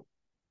tomorrow,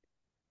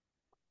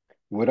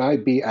 would I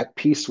be at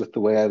peace with the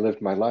way I lived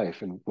my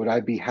life, and would I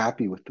be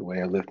happy with the way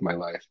I lived my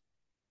life?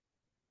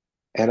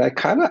 And I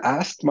kind of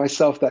asked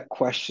myself that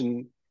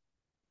question,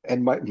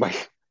 and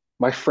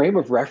my frame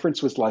of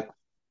reference was like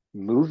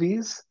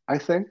movies, I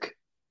think.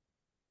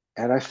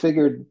 And I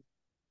figured,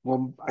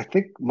 well, I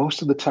think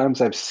most of the times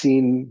I've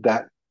seen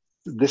that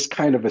this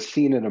kind of a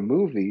scene in a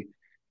movie,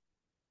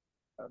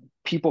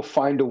 people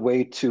find a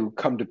way to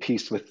come to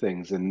peace with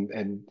things,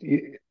 and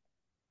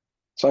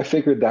so I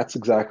figured that's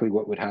exactly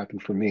what would happen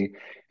for me.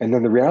 And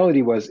then the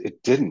reality was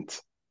it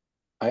didn't.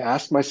 I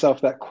asked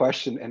myself that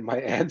question, and my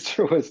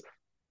answer was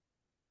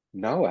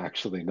no,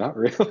 actually, not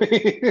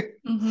really.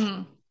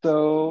 Mm-hmm.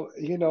 So,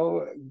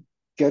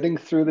 getting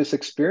through this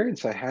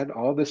experience, I had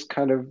all this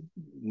kind of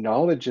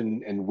knowledge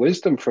and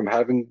wisdom from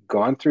having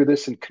gone through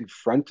this and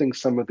confronting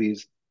some of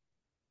these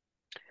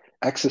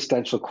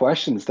existential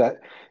questions that,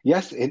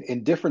 yes,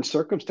 in different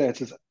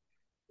circumstances,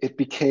 it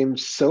became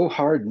so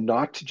hard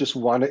not to just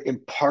want to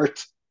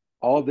impart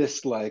all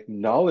this like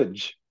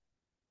knowledge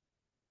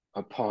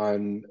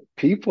upon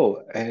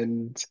people.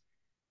 And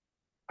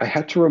I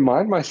had to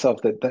remind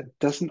myself that that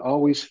doesn't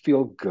always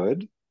feel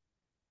good.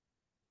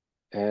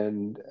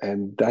 And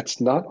that's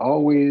not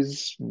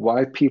always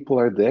why people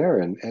are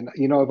there. And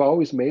I've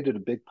always made it a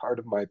big part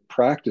of my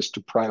practice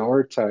to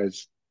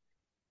prioritize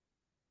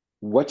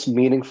what's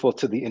meaningful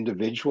to the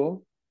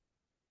individual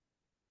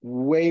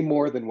way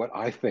more than what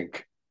I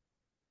think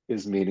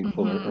is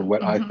meaningful, or Mm-hmm.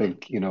 what I Mm-hmm.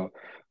 think,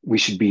 we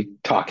should be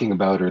talking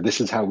about, or this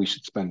is how we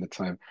should spend the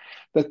time.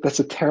 That's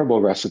a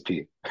terrible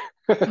recipe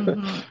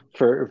Mm-hmm.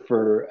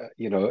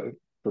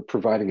 for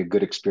providing a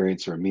good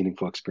experience or a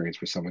meaningful experience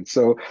for someone.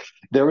 So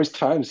there was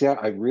times, yeah,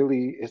 I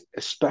really,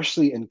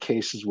 especially in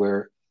cases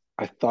where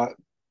I thought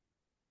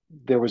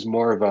there was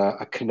more of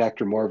a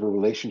connect or more of a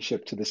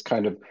relationship to this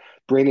kind of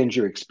brain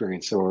injury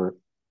experience or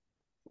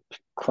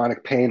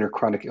chronic pain or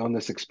chronic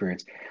illness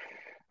experience.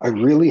 I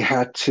really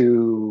had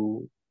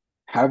to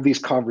have these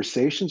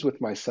conversations with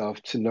myself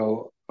to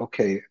know,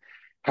 okay,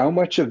 how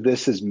much of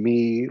this is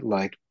me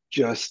like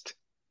just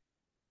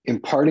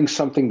imparting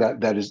something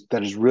that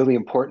is really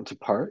important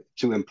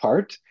to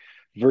impart,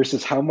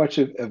 versus how much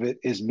of it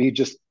is me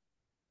just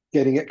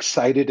getting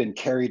excited and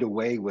carried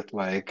away with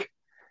like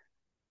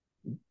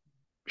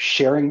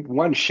sharing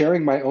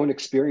my own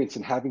experience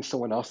and having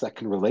someone else that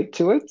can relate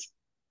to it,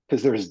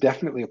 because there is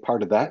definitely a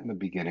part of that in the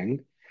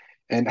beginning.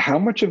 And how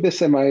much of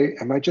this am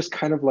I just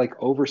kind of like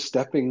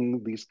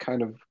overstepping these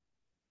kind of,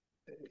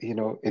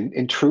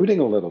 intruding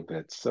a little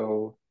bit.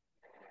 So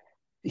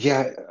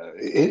yeah,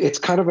 it's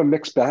kind of a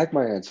mixed bag,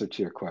 my answer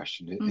to your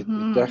question. It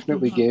Mm-hmm.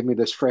 definitely Mm-hmm. gave me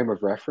this frame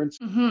of reference.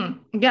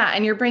 Mm-hmm. Yeah,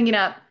 and you're bringing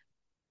up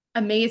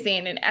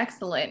amazing and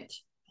excellent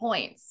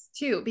points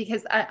too,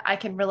 because I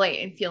can relate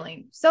in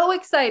feeling so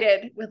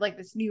excited with like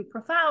this new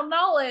profound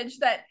knowledge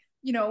that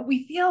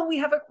we feel we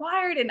have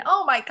acquired, and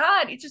oh my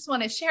God, you just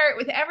want to share it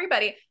with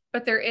everybody.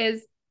 But there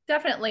is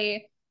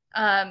definitely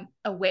a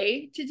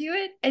way to do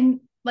it, and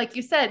like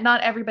you said,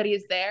 not everybody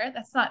is there.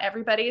 That's not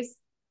everybody's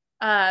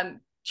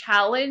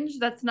challenge.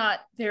 That's not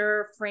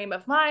their frame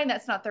of mind.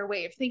 That's not their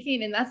way of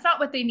thinking, and that's not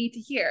what they need to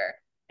hear.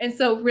 And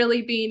so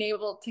really being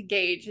able to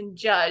gauge and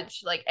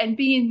judge, like, and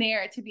being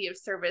there to be of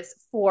service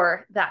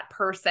for that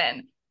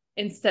person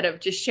instead of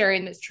just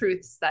sharing the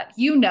truths that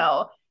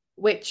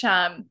which,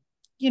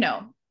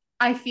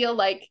 I feel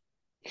like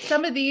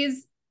some of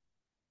these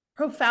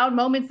profound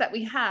moments that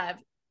we have,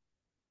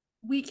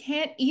 we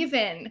can't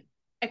even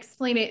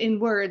explain it in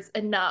words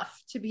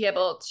enough to be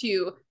able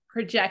to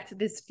project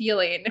this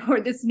feeling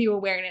or this new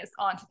awareness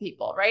onto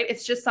people, right?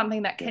 It's just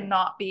something that Yeah.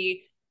 cannot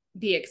be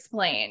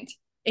explained.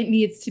 It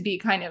needs to be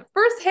kind of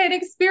firsthand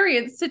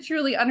experience to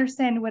truly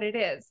understand what it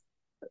is.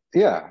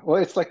 Yeah.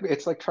 Well, it's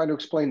like trying to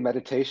explain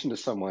meditation to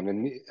someone,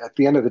 and at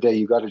the end of the day,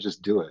 you got to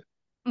just do it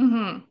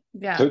Mm-hmm.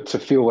 Yeah. to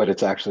feel what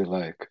it's actually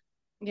like.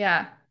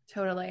 Yeah,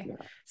 totally. Yeah.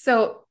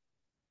 So,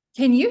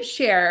 can you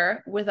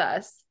share with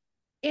us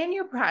in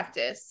your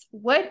practice,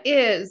 what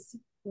is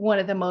one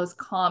of the most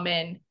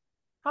common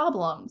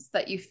problems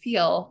that you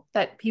feel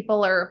that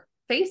people are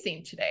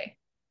facing today?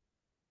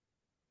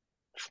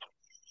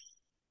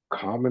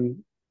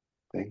 Common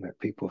thing that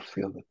people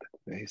feel that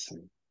they're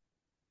facing.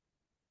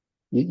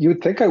 You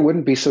would think I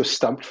wouldn't be so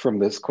stumped from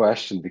this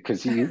question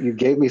because you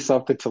gave me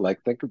something to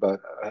like think about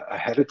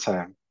ahead of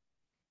time.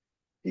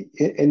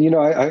 And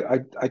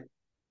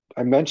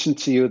I mentioned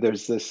to you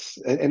there's this,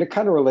 and it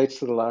kind of relates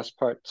to the last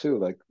part too.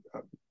 Like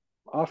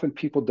often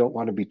people don't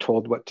want to be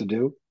told what to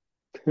do.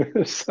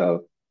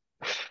 So,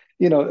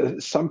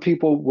 some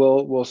people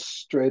will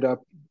straight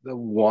up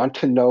want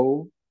to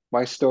know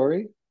my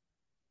story.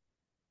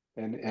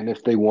 And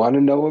if they want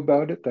to know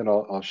about it, then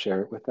I'll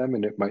share it with them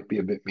and it might be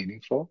a bit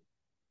meaningful.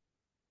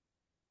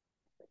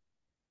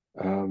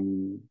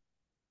 Um,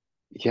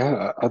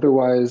 yeah,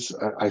 otherwise,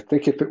 I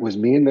think if it was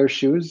me in their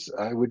shoes,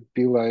 I would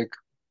be like,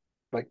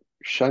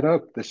 shut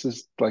up. This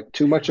is like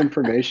too much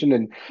information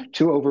and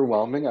too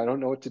overwhelming. I don't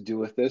know what to do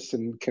with this.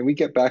 And can we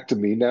get back to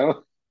me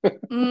now?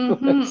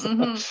 Mm-hmm, So,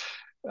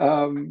 mm-hmm.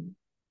 um,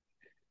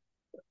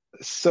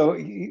 so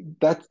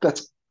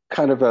that's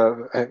kind of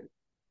a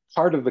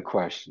part of the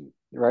question,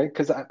 right?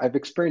 Because I've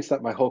experienced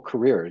that my whole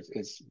career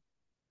is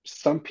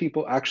some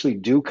people actually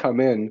do come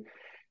in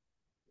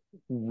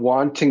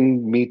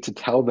wanting me to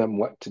tell them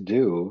what to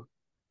do.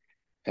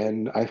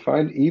 And I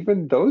find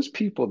even those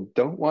people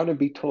don't want to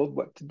be told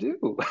what to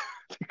do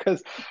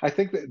because I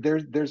think that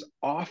there's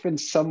often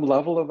some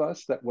level of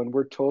us that when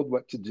we're told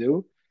what to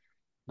do,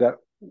 that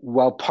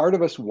while part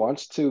of us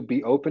wants to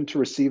be open to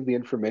receive the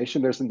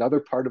information, there's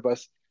another part of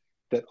us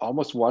that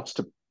almost wants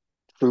to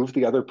prove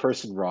the other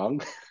person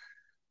wrong.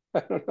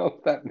 I don't know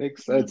if that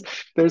makes sense.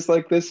 There's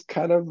like this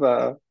kind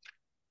of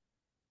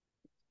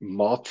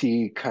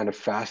multi kind of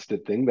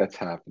faceted thing that's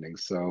happening.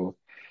 So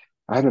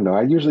I don't know.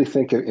 I usually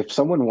think if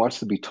someone wants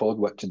to be told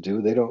what to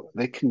do,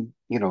 they can,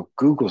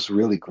 Google's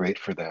really great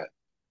for that.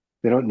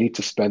 They don't need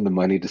to spend the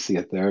money to see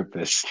a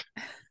therapist.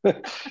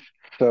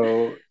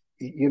 So,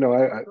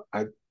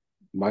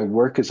 my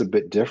work is a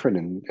bit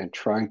different and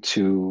trying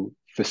to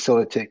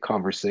facilitate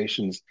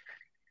conversations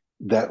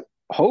that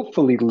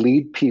hopefully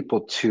lead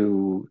people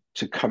to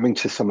coming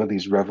to some of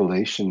these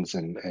revelations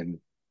and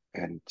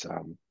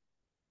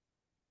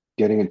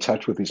getting in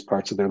touch with these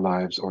parts of their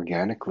lives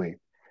organically,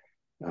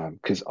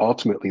 because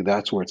ultimately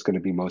that's where it's going to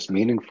be most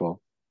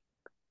meaningful.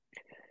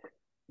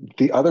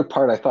 The other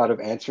part I thought of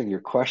answering your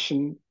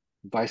question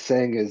by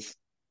saying is,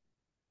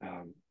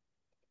 um,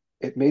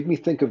 it made me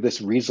think of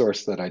this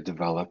resource that I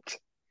developed,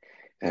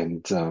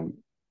 and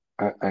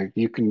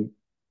you can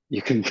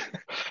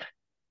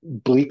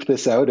bleep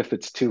this out if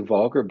it's too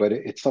vulgar, but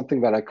it's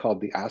something that I called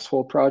the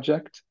Asshole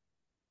Project,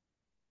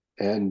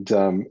 and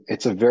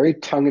it's a very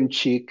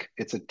tongue-in-cheek.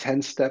 It's a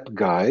 10-step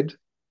guide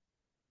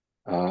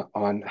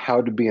on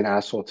how to be an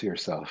asshole to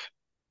yourself.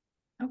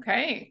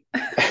 Okay.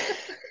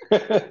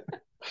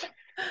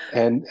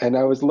 And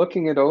I was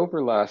looking it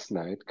over last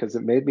night because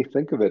it made me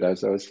think of it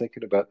as I was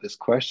thinking about this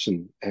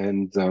question.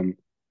 And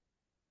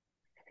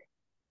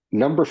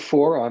number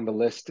four on the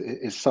list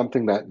is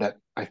something that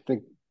I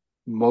think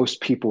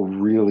most people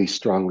really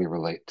strongly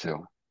relate to.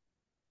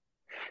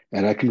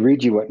 And I can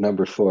read you what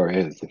number four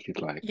is if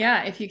you'd like.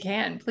 Yeah, if you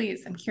can,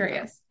 please. I'm Yeah.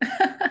 curious.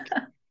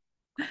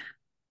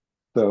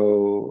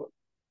 So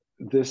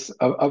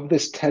of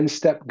this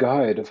 10-step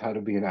guide of how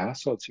to be an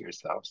asshole to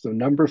yourself. So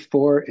number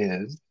four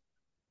is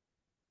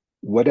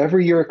whatever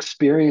you're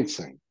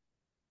experiencing,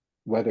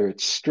 whether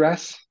it's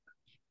stress,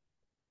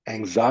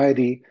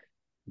 anxiety,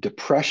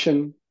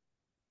 depression,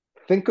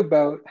 think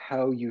about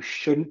how you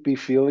shouldn't be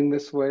feeling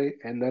this way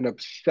and then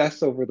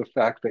obsess over the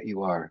fact that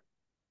you are.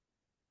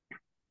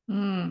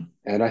 Mm,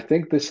 And I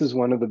think this is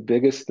one of the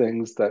biggest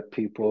things that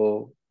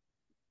people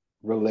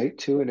relate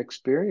to and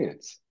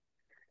experience.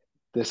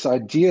 This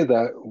idea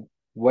that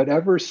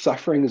whatever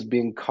suffering is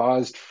being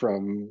caused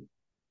from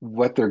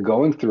what they're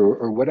going through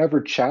or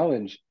whatever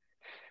challenge,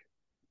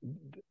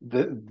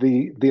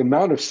 the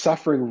amount of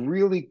suffering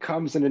really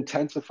comes and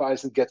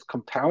intensifies and gets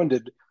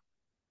compounded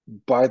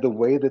by the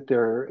way that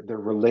they're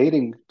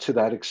relating to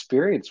that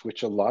experience,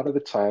 which a lot of the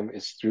time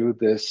is through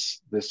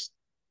this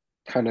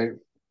kind of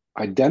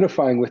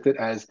identifying with it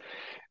as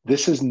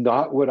this is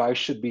not what I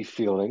should be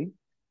feeling,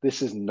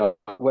 this is not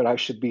what I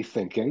should be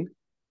thinking,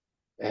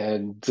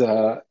 and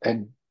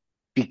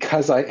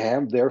because I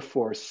am,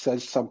 therefore,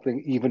 says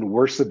something even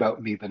worse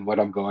about me than what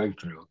I'm going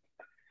through.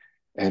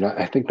 And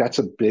I think that's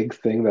a big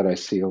thing that I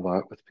see a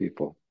lot with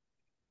people.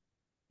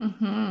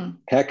 Hmm.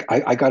 Heck,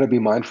 I got to be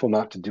mindful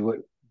not to do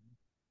it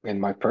in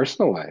my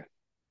personal life.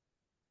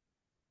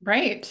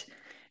 Right.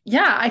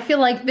 Yeah, I feel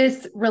like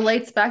this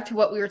relates back to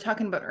what we were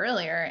talking about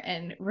earlier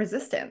and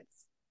resistance.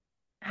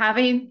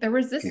 Having the Yes.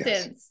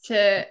 resistance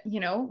to,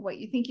 what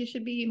you think you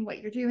should be and what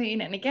you're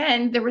doing. And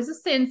again, the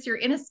resistance, you're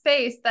in a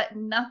space that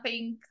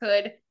nothing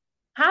could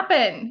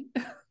happen.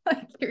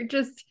 Like you're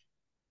just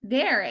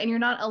there and you're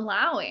not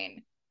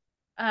allowing.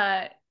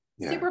 Uh,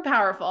 Yeah. Super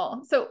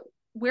powerful. So,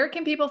 where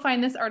can people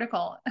find this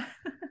article?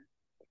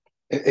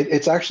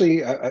 It's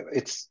actually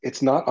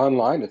it's not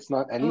online. It's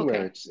not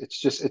anywhere. Okay. It's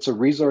just it's a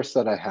resource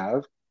that I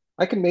have.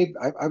 I can maybe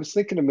I was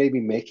thinking of maybe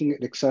making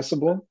it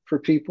accessible for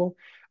people.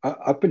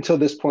 Up until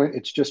this point,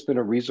 it's just been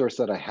a resource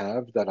that I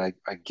have that I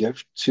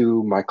give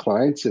to my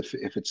clients if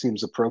it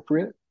seems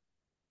appropriate.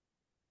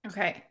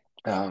 Okay.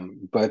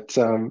 But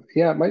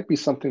yeah, it might be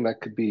something that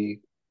could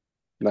be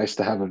nice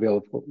to have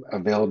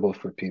available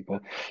for people.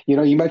 You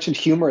know, you mentioned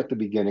humor at the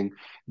beginning.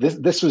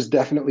 This was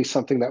definitely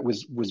something that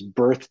was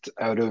birthed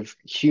out of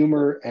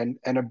humor and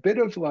a bit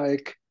of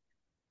like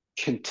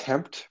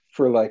contempt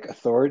for like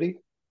authority.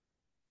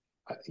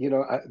 You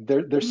know,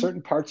 there's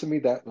certain parts of me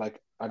that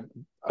like I'm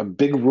a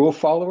big rule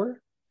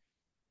follower,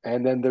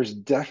 and then there's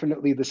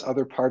definitely this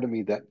other part of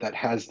me that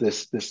has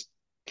this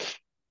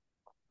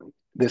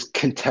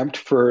contempt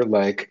for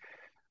like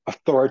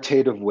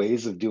authoritative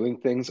ways of doing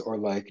things or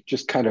like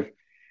just kind of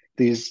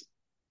these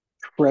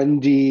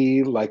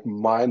trendy, like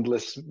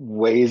mindless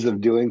ways of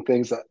doing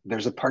things. That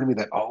there's a part of me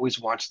that always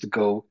wants to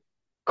go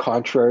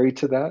contrary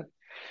to that,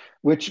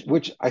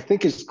 which I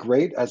think is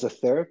great as a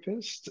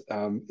therapist.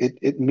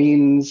 It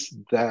means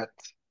that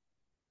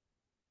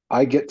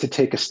I get to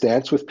take a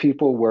stance with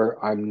people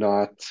where I'm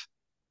not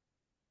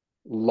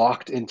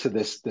locked into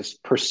this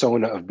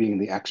persona of being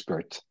the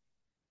expert,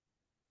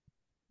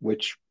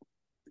 which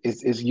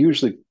is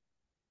usually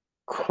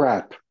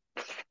crap.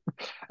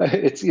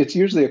 It's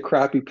usually a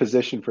crappy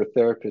position for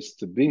therapists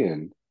to be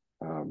in.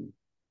 Um,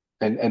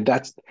 and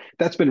that's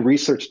been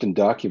researched and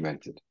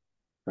documented,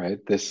 right?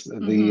 This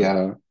the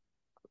Mm-hmm.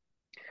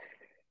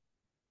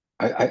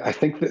 I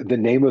think the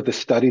name of the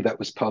study that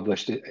was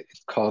published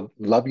it's called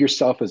 "Love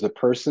Yourself as a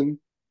Person,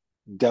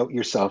 Doubt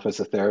Yourself as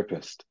a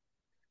Therapist,"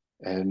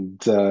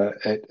 and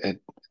it's a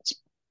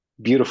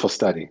beautiful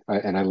study,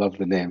 and I love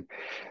the name.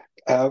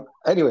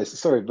 Anyways,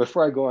 sorry,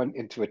 before I go on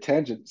into a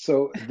tangent,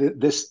 so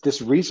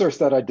this resource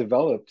that I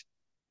developed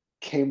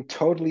came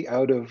totally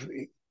out of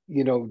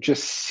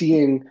just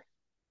seeing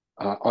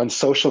on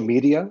social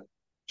media,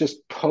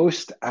 just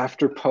post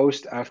after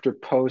post after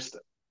post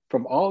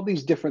from all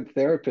these different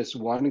therapists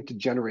wanting to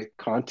generate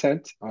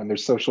content on their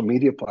social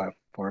media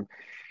platform.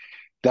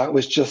 That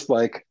was just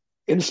like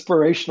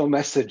inspirational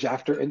message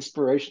after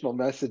inspirational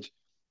message.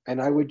 And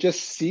I would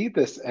just see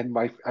this, and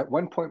my at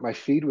one point my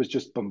feed was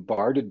just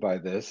bombarded by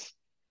this,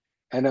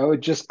 and I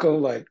would just go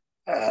like,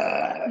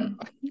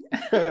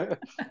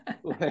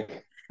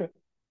 like,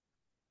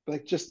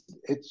 like just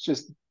it's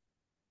just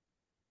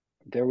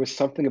there was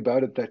something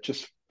about it that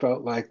just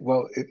felt like,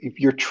 well,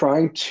 if you're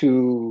trying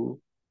to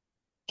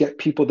get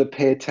people to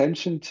pay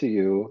attention to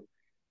you,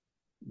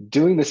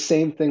 doing the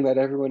same thing that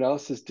everyone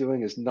else is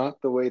doing is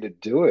not the way to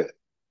do it.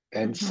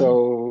 And Mm-hmm.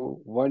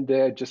 so one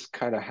day I just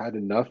kind of had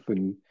enough,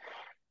 and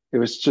it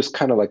was just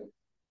kind of like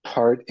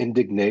part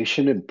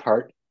indignation and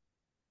part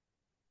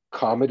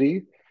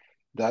comedy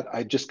that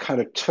I just kind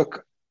of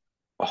took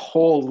a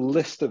whole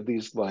list of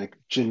these like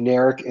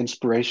generic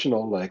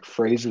inspirational like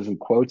phrases and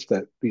quotes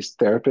that these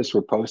therapists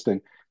were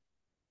posting.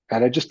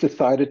 And I just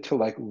decided to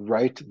like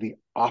write the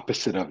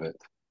opposite of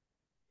it.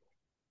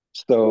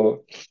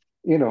 So,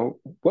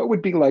 what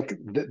would be like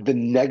the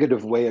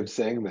negative way of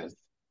saying this?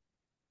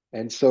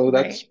 And so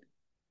Right.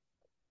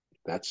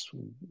 that's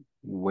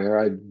where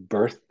I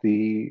birthed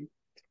the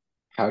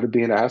how to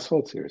be an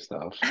asshole to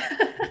yourself.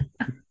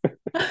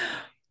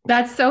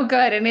 That's so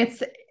good. And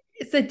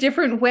it's a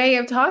different way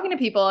of talking to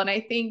people. And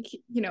I think,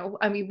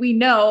 I mean, we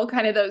know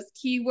kind of those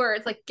key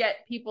words like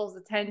get people's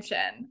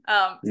attention.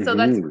 So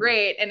that's Hmm.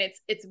 great. And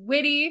it's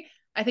witty.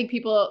 I think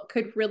people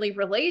could really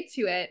relate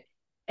to it.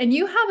 And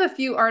you have a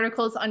few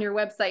articles on your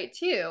website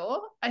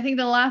too. I think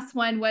the last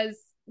one was,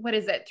 what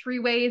is it? 3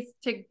 ways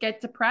to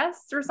get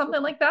depressed or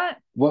something like that.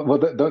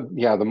 Well,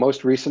 yeah, the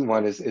most recent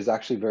one is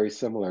actually very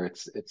similar.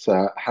 It's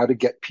how to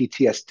get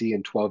PTSD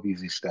in 12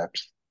 easy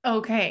steps.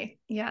 Okay.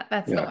 Yeah,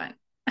 that's the Yeah.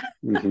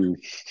 one. Hmm.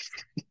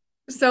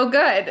 So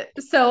good.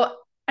 So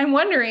I'm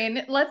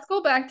wondering, let's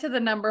go back to the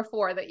number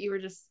 4 that you were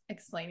just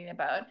explaining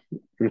about.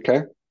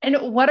 Okay. And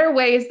what are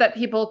ways that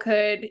people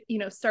could,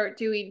 start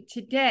doing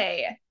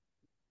today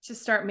to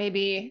start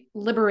maybe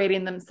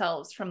liberating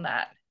themselves from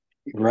that?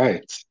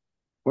 Right.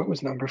 What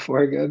was number four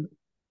again?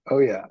 Oh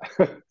yeah.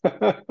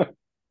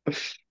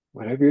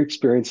 Whatever you're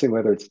experiencing,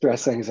 whether it's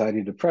stress,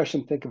 anxiety,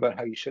 depression, think about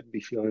how you shouldn't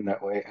be feeling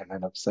that way and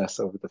then obsess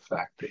over the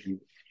fact that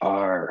you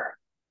are.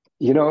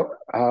 You know,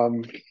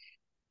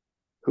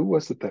 who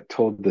was it that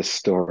told this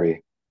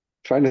story?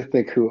 Trying to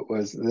think who it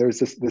was. There was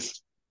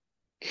this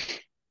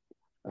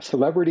a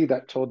celebrity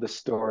that told this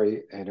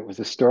story, and it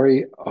was a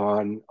story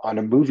on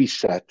a movie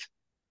set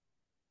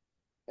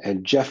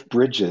And Jeff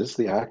Bridges,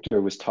 the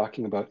actor, was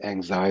talking about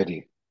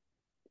anxiety.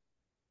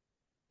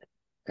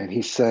 And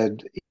he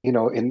said,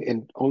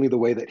 in only the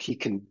way that he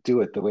can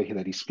do it, the way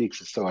that he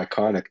speaks is so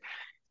iconic,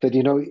 that,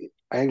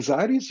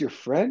 anxiety is your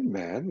friend,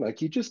 man.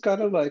 Like, you just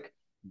gotta like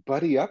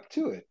buddy up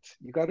to it.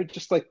 You gotta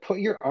just like put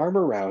your arm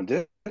around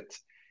it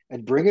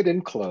and bring it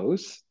in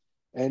close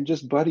and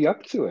just buddy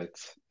up to it.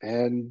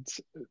 And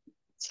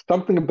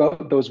something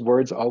about those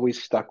words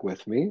always stuck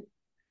with me,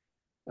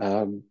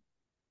 um,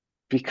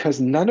 because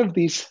none of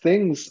these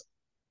things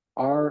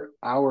are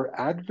our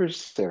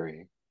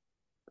adversary,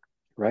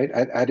 right?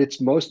 At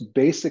its most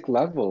basic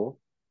level,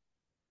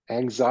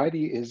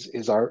 anxiety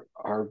is our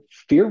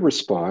fear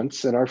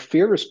response, and our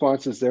fear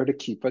response is there to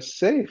keep us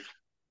safe.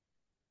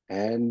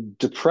 And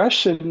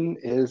depression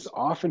is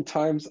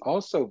oftentimes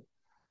also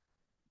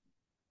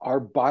our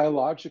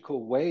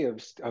biological way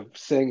of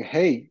saying,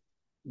 hey,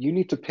 you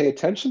need to pay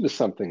attention to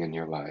something in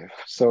your life.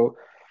 So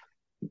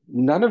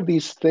none of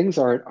these things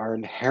are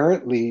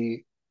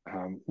inherently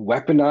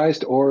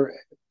weaponized or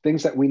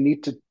things that we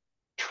need to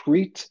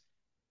treat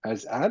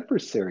as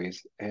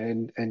adversaries.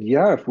 And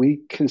yeah, if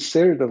we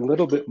considered a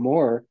little bit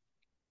more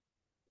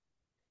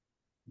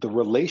the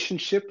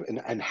relationship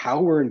and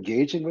how we're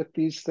engaging with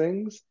these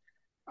things,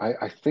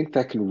 I think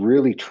that can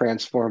really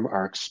transform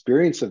our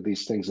experience of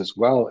these things as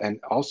well, and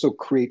also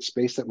create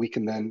space that we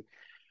can then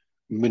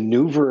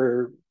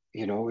maneuver,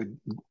 you know,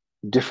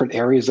 different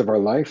areas of our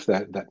life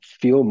that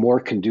feel more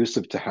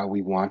conducive to how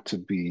we want to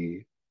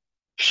be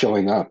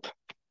showing up,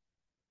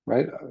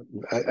 right?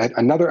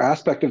 Another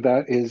aspect of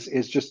that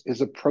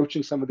is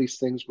approaching some of these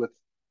things with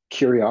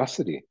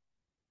curiosity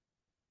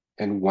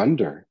and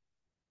wonder.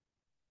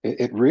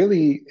 It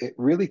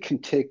really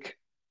can take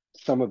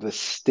some of the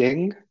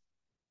sting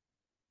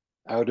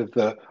out of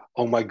the,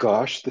 oh my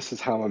gosh, this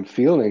is how I'm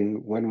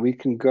feeling, when we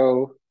can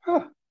go,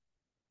 huh,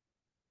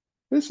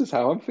 this is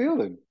how I'm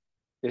feeling.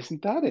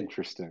 Isn't that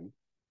interesting?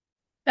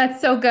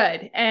 That's so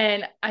good.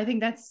 And I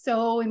think that's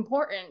so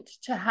important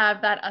to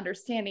have that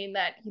understanding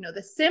that,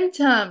 the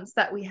symptoms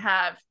that we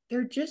have,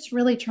 they're just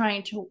really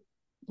trying to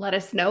let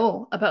us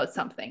know about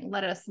something,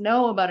 let us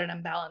know about an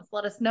imbalance,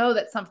 let us know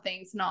that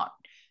something's not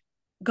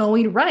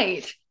going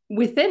right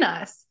within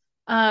us.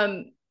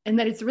 And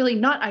that it's really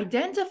not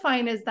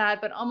identifying as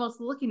that, but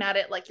almost looking at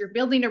it like you're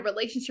building a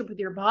relationship with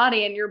your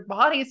body and your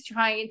body is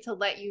trying to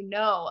let you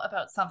know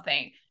about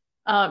something.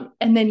 And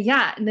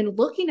then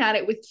looking at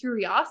it with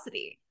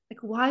curiosity, like,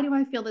 why do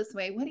I feel this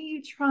way? What are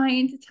you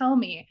trying to tell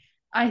me?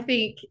 I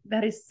think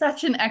that is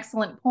such an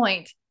excellent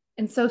point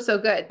and so, so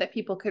good that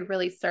people could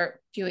really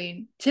start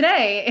doing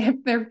today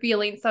if they're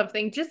feeling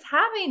something, just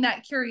having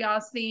that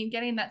curiosity and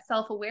getting that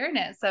self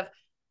awareness of,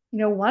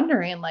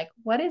 wondering like,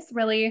 what is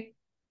really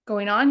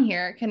going on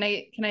here? Can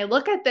I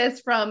look at this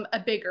from a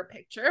bigger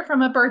picture,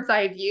 from a bird's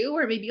eye view,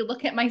 or maybe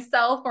look at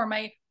myself or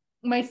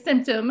my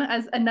symptom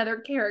as another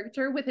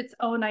character with its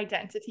own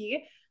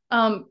identity?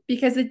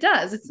 Because it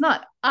does. It's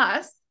not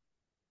us.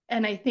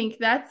 And I think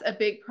that's a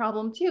big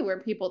problem too, where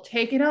people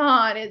take it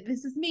on.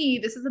 This is me.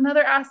 This is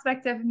another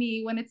aspect of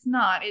me when it's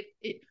not.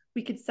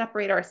 We could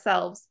separate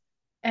ourselves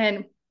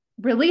and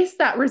release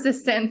that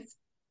resistance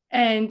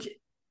and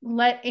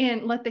let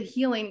the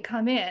healing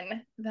come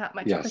in that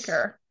much Yes,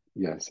 quicker.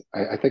 yes.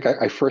 I think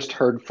I first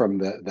heard from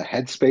the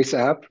Headspace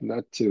app,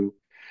 not to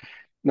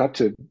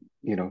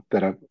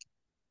that I'm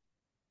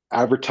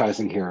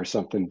advertising here or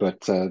something,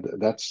 but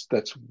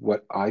that's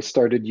what I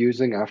started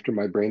using after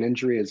my brain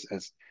injury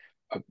as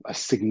a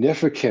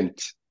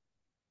significant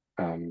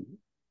um,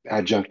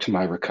 adjunct to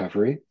my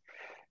recovery.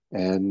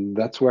 And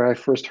that's where I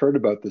first heard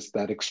about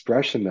that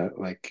expression that,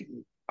 like,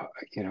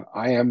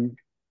 I am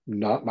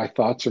not my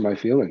thoughts or my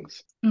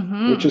feelings, which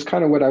Mm-hmm. is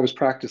kind of what I was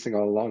practicing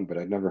all along, but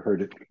I'd never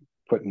heard it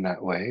put in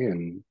that way.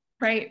 And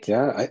Right.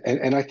 yeah,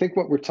 and I think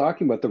what we're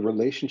talking about, the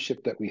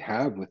relationship that we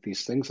have with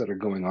these things that are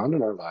going on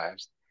in our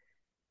lives,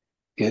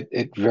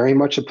 it very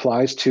much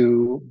applies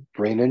to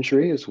brain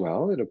injury as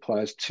well. It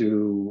applies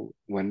to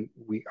when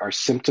our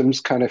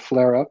symptoms kind of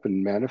flare up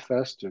and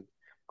manifest, or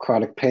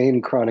chronic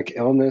pain, chronic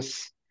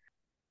illness.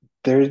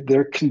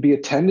 There can be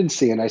a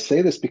tendency, and I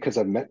say this because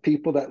I've met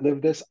people that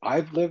live this.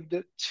 I've lived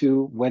it,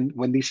 to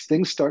when these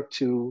things start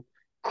to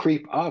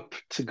creep up,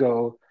 to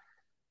go,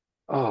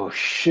 oh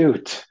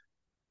shoot,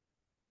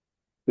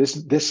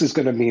 this is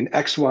going to mean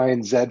X, Y,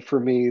 and Z for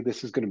me.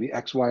 This is going to be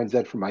X, Y, and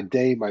Z for my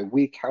day, my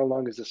week. How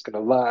long is this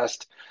going to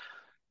last?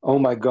 Oh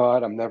my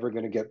God, I'm never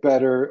going to get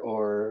better,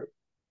 or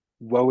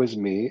woe is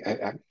me.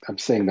 I'm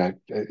saying that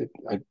it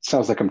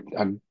sounds like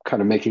I'm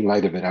kind of making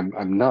light of it.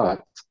 I'm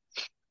not.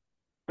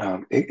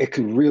 It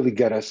can really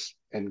get us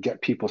and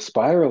get people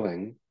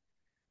spiraling.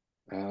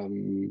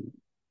 Um,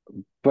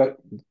 but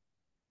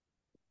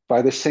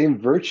by the same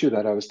virtue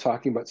that I was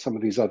talking about some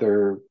of these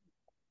other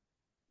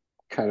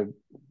kind of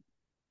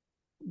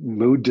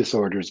mood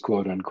disorders,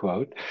 quote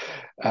unquote,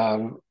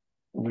 um,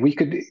 we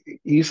could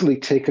easily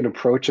take an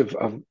approach of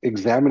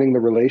examining the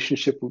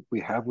relationship we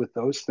have with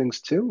those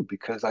things too,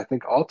 because I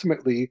think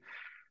ultimately,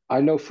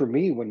 I know for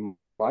me, when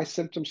my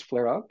symptoms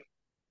flare up,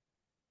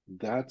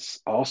 that's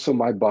also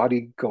my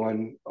body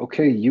going,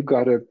 okay, you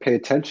got to pay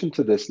attention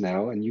to this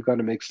now, and you got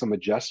to make some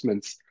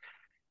adjustments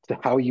to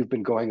how you've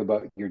been going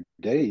about your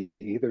day.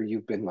 Either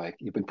you've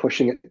been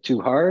pushing it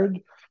too hard,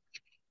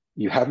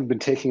 you haven't been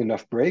taking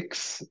enough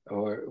breaks,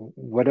 or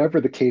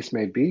whatever the case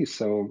may be.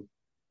 So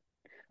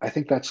I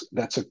think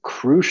that's a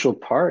crucial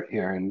part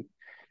here. And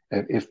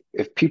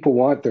if people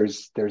want,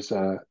 there's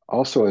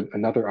also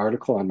another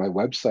article on my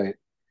website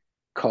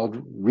called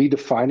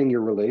 "Redefining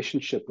Your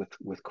Relationship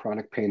with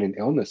Chronic Pain and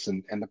Illness."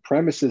 And the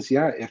premise is,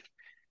 yeah,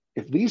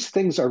 if these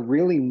things are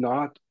really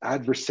not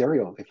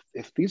adversarial,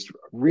 if these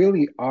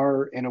really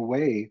are in a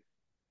way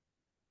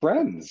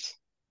friends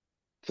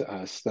to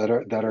us that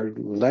are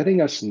letting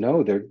us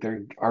know,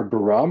 they're our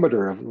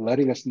barometer of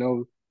letting us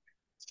know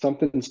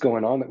something's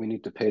going on that we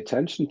need to pay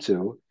attention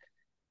to.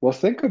 Well,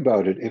 think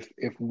about it.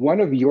 If one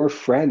of your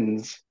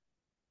friends,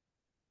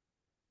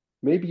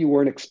 maybe you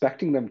weren't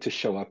expecting them to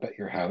show up at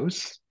your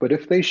house, but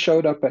if they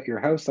showed up at your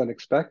house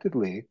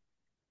unexpectedly,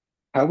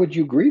 how would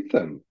you greet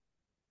them?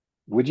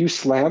 Would you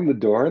slam the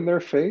door in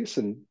their face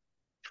and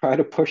try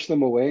to push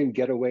them away and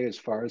get away as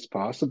far as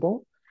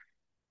possible?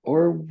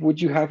 Or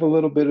would you have a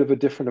little bit of a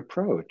different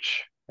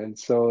approach? And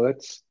so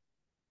that's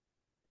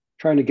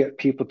trying to get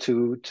people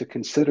to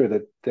consider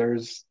that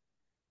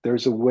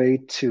there's a way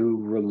to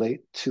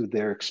relate to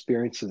their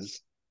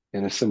experiences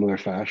in a similar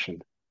fashion.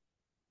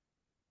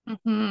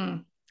 Hmm.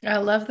 I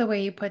love the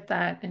way you put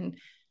that. And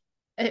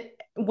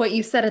what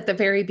you said at the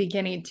very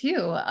beginning, too,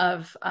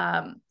 of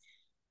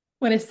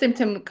when a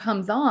symptom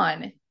comes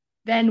on,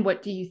 then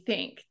what do you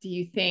think? Do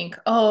you think,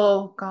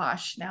 oh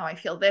gosh, now I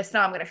feel this,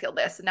 now I'm going to feel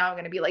this, and now I'm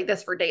going to be like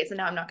this for days, and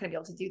now I'm not going to be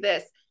able to do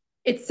this?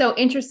 It's so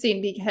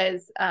interesting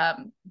because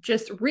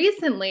just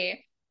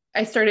recently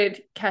I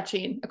started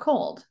catching a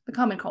cold, the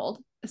common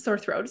cold, a sore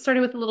throat. It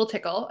started with a little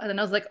tickle, and then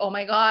I was like, oh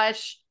my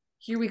gosh,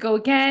 here we go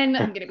again.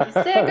 I'm going to be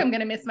sick. I'm going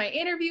to miss my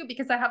interview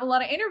because I have a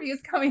lot of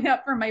interviews coming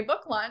up for my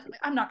book launch. I'm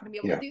like, I'm not going to be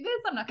able to Yeah, do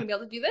this. I'm not going to be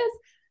able to do this.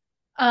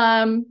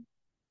 Um,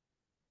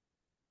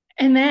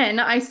 and then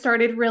I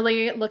started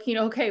really looking,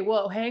 okay,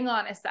 whoa, hang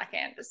on a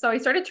second. So I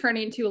started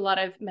turning to a lot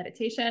of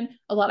meditation,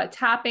 a lot of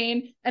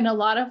tapping, and a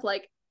lot of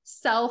like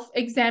self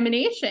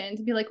examination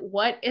to be like,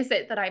 what is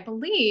it that I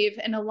believe?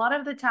 And a lot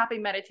of the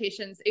tapping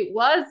meditations, it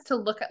was to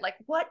look at like,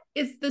 what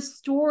is the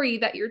story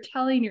that you're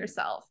telling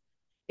yourself?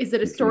 Is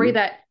it a story hmm,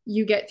 that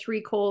you get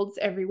three colds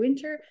every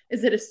winter?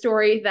 Is it a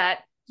story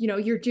that,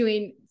 you're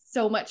doing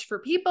so much for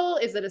people?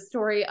 Is it a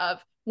story of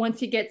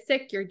once you get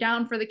sick, you're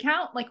down for the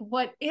count? Like,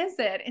 what is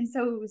it? And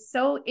so it was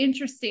so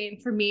interesting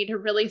for me to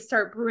really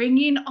start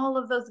bringing all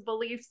of those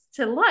beliefs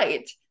to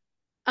light.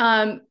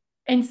 Um,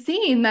 and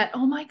seeing that,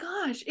 oh my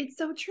gosh, it's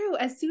so true.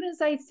 As soon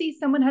as I see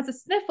someone has a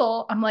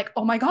sniffle, I'm like,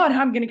 oh my God,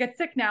 I'm going to get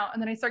sick now.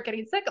 And then I start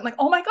getting sick. I'm like,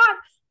 oh my God,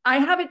 I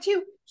have it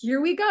too.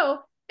 Here we go.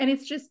 And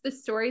it's just the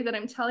story that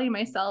I'm telling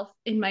myself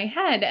in my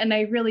head. And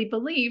I really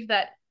believe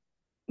that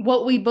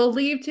what we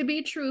believe to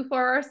be true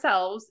for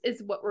ourselves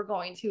is what we're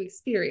going to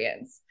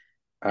experience.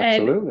 And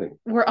absolutely.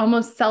 we're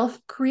almost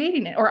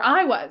self-creating it, or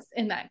I was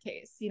in that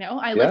case.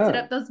 I lifted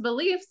Yeah. up those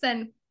beliefs,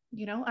 and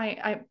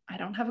I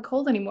don't have a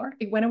cold anymore.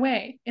 It went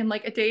away in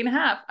like a day and a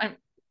half.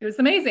 It was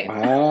amazing.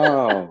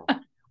 Wow.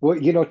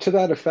 Well, to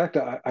that effect,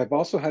 I've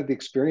also had the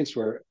experience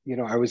where,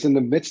 I was in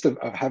the midst of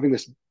having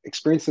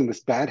experiencing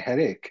this bad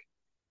headache.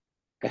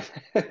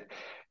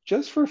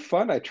 Just for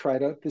fun, I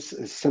tried out this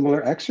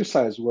similar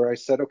exercise where I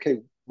said, okay,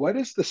 what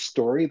is the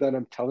story that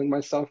I'm telling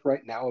myself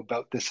right now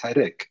about this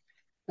headache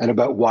and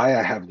about why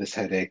I have this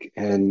headache?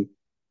 And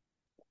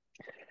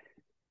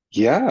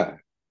yeah,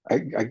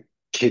 I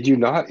kid you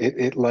not,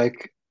 it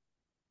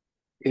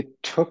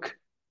took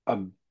a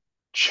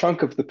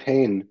chunk of the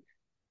pain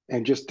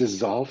and just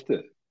dissolved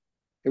it.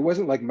 It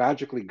wasn't like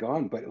magically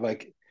gone, but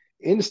like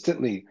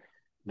instantly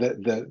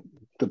the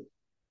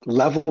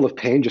level of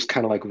pain just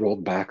kind of like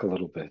rolled back a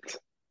little bit.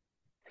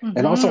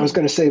 And also, I was Mm-hmm.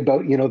 going to say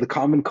about, the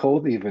common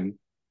cold, even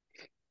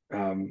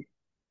um,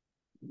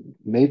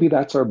 maybe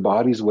that's our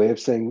body's way of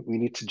saying we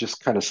need to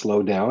just kind of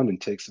slow down and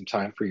take some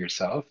time for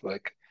yourself.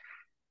 Like,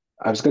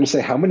 I was going to say,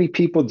 how many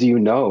people do you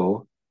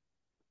know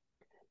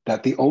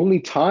that the only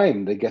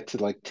time they get to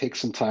like take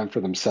some time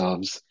for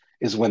themselves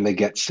is when they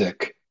get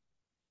sick?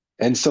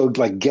 And so,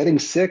 like, getting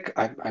sick,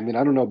 I mean,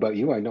 I don't know about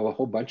you. I know a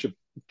whole bunch of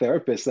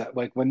therapists that,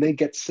 like, when they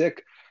get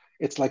sick,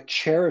 it's like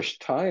cherished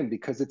time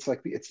because it's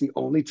like it's the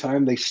only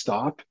time they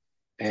stop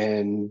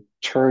and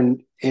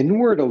turn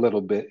inward a little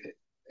bit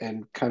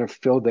and kind of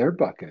fill their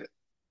bucket.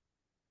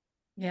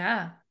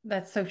 Yeah,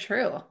 that's so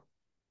true.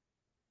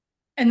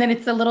 And then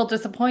it's a little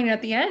disappointing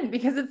at the end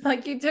because it's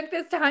like you took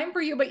this time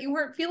for you, but you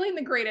weren't feeling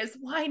the greatest.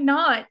 Why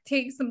not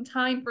take some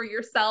time for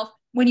yourself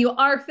when you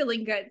are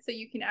feeling good so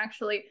you can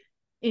actually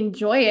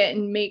enjoy it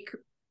and make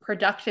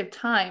productive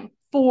time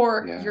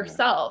for Yeah.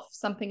 yourself,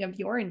 something of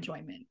your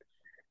enjoyment?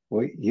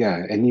 Well, yeah.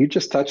 And you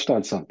just touched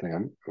on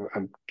something.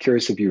 I'm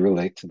curious if you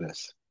relate to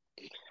this.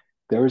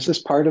 There was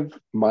this part of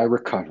my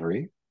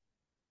recovery.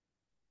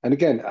 And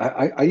again,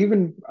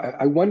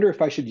 I wonder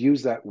if I should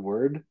use that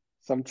word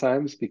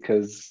sometimes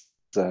because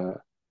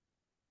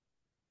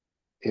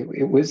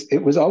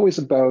it was always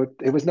about,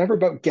 it was never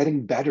about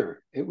getting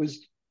better. It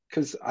was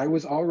because I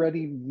was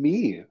already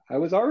me. I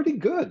was already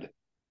good.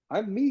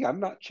 I'm me. I'm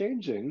not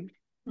changing.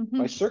 My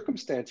Mm-hmm.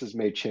 circumstances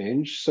may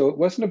change, so it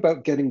wasn't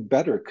about getting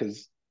better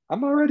because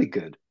I'm already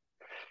good.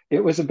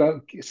 It was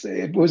about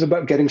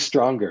getting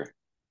stronger.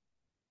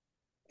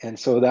 And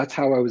so that's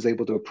how I was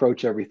able to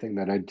approach everything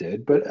that I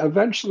did. But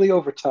eventually,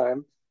 over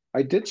time,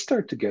 I did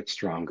start to get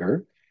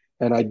stronger.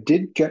 And I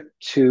did get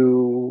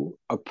to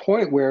a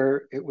point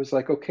where it was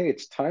like, okay,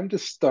 it's time to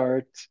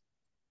start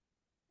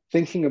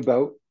thinking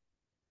about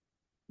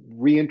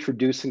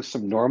reintroducing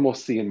some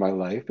normalcy in my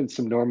life and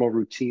some normal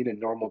routine and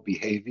normal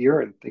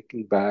behavior, and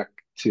thinking back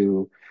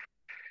to,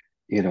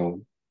 you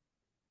know,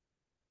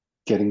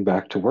 getting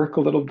back to work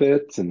a little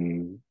bit.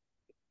 And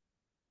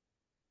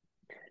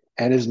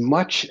as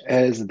much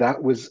as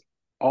that was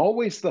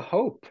always the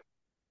hope,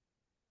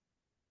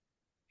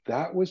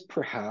 that was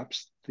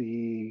perhaps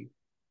the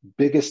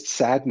biggest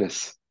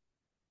sadness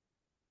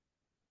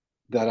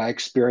that I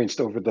experienced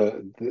over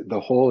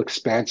the whole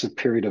expansive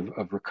period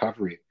of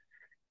recovery.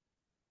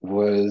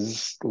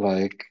 Was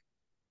like,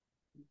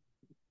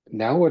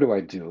 now what do I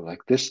do?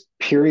 Like, this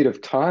period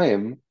of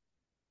time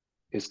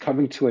is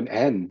coming to an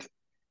end,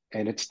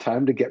 and it's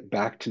time to get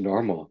back to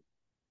normal.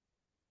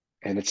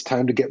 And it's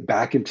time to get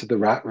back into the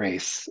rat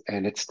race.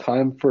 And it's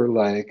time for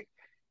like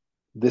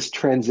this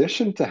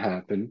transition to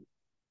happen.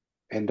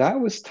 And that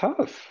was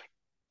tough.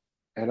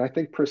 And I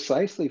think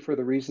precisely for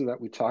the reason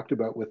that we talked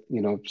about with,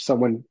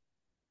 someone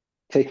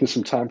taking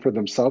some time for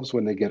themselves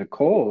when they get a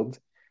cold,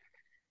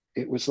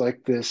 it was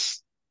like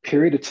this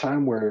period of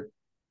time where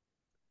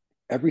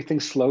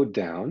everything slowed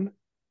down,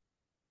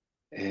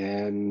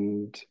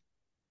 and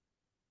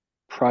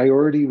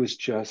priority was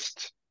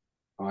just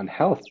on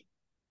health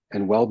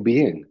and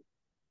well-being.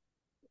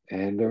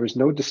 And there was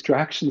no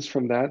distractions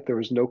from that. There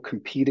was no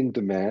competing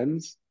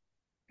demands.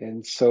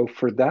 And so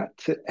for that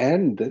to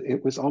end,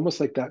 it was almost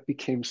like that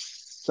became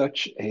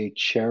such a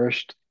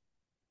cherished,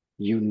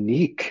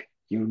 unique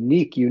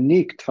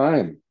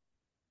time.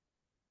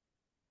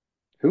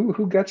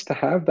 Who gets to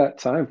have that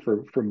time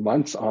for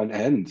months on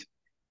end,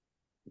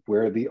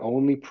 where the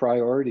only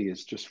priority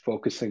is just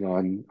focusing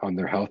on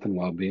their health and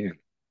well-being?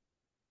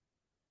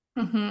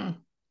 Mm-hmm.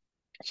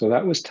 So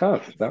that was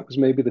tough. That was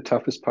maybe the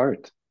toughest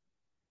part.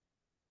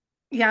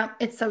 Yeah,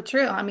 it's so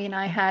true. I mean,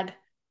 I had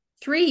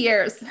 3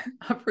 years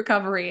of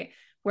recovery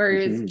where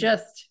it was Hmm.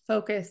 just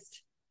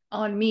focused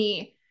on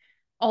me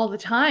all the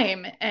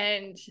time.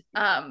 And,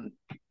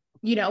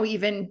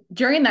 even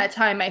during that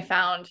time, I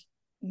found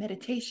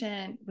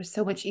meditation was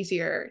so much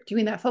easier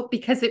doing that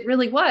because it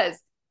really was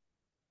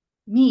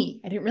me.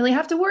 I didn't really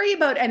have to worry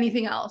about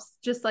anything else,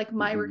 just like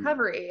my Hmm.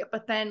 recovery.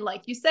 But then,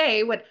 like you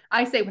say, what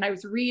I say, when I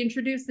was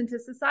reintroduced into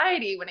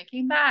society, when I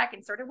came back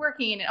and started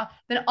working, and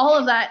then all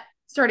of that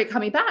started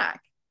coming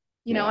back.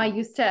 Yeah.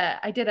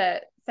 I did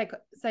a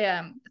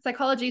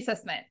psychology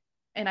assessment,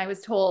 and I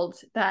was told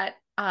that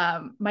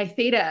my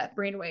theta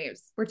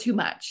brainwaves were too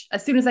much.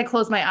 As soon as I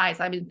close my eyes,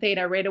 I'm in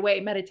theta right away,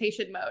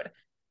 meditation mode.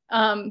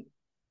 Um,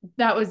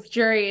 that was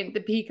during the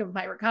peak of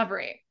my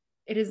recovery.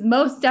 It is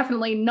most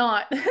definitely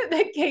not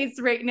the case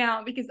right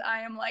now because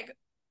I am like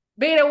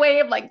beta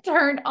wave, like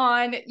turned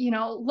on,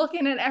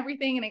 looking at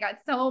everything, and I got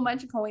so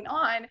much going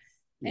on.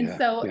 And Yeah.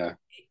 so Yeah.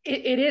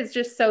 it is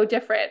just so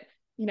different,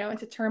 and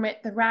to term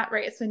it the rat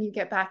race when you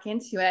get back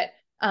into it.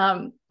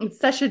 It's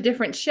such a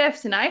different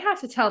shift. And I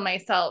have to tell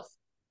myself,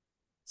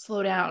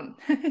 slow down,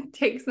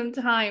 take some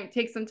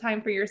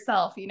time for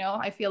yourself.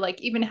 I feel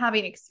like even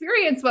having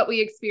experienced what we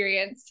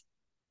experienced,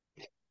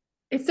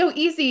 it's so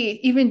easy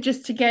even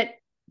just to get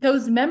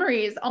those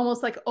memories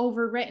almost like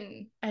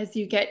overwritten as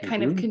you get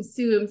kind of Hmm.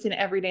 consumed in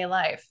everyday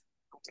life.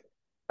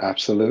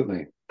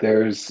 Absolutely.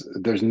 There's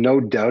no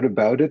doubt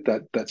about it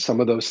that some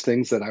of those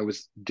things that I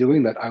was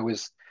doing, that I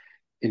was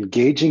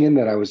engaging in,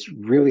 that I was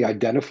really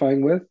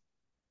identifying with,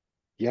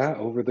 yeah,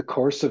 over the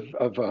course of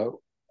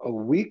a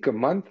week, a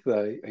month,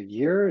 a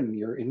year, and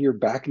you're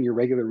back in your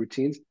regular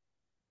routines,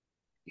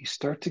 you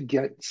start to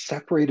get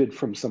separated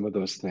from some of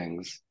those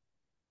things.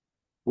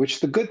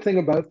 Which, the good thing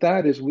about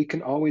that is we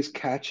can always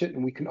catch it,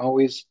 and we can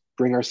always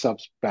bring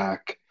ourselves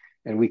back,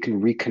 and we can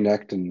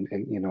reconnect, and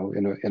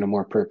in a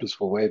more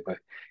purposeful way. But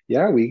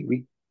yeah,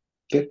 we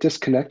get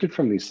disconnected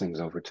from these things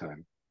over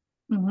time.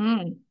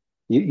 Mm-hmm.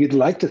 You'd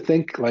like to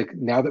think, like,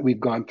 now that we've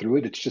gone through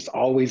it, it's just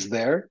always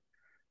there,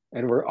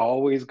 and we're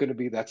always going to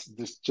be, that's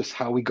just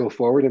how we go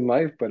forward in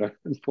life. But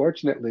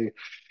unfortunately,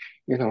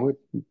 it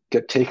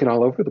get taken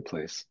all over the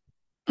place.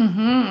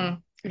 Mm-hmm.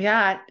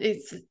 Yeah,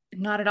 it's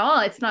not at all.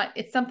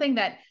 It's something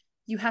that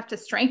you have to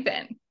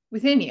strengthen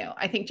within you.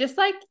 I think just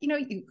like,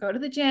 you go to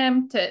the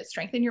gym to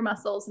strengthen your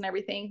muscles and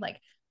everything, like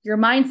your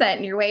mindset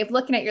and your way of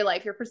looking at your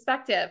life, your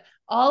perspective,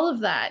 all of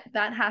that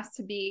has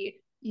to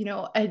be,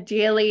 a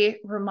daily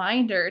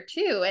reminder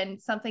too,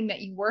 and something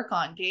that you work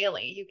on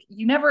daily.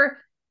 You never,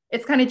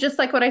 it's kind of just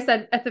like what I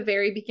said at the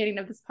very beginning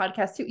of this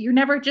podcast too. You're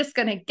never just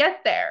going to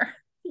get there.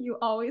 You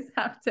always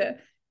have to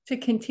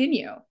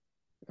continue.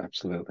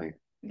 Absolutely.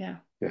 Yeah.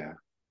 Yeah.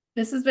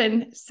 This has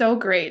been so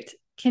great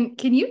Can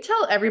you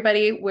tell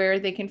everybody where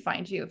they can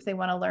find you if they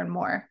want to learn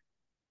more?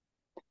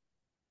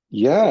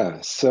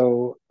 Yeah.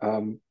 So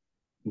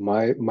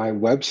my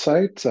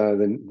website,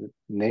 the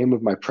name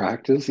of my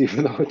practice,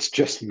 even though it's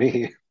just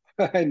me,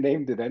 I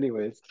named it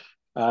anyways.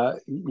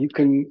 You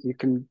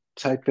can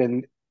type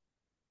in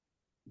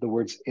the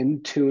words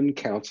In Tune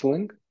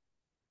Counseling.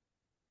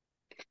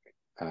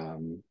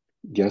 Um,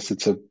 yes,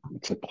 it's a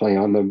play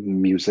on the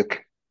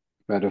music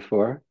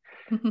metaphor.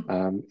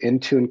 In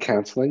Tune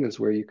Counseling is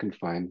where you can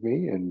find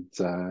me, and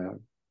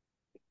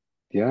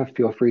yeah,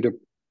 feel free to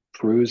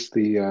peruse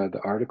the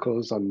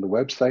articles on the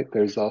website.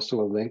 There's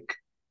also a link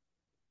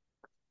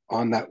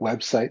on that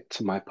website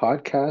to my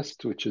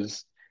podcast, which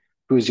is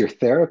Who's Your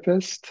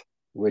Therapist?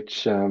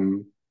 Which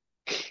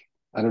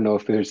I don't know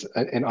if there's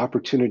an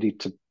opportunity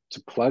to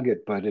plug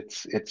it, but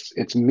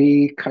it's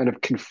me kind of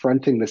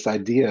confronting this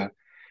idea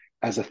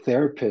as a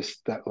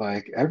therapist that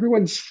like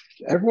everyone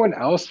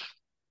else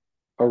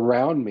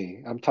around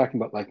me, I'm talking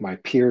about like my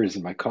peers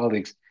and my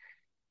colleagues,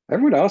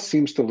 everyone else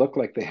seems to look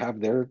like they have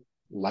their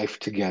life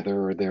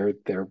together or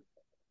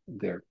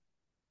their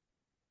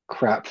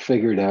crap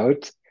figured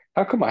out.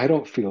 How come I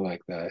don't feel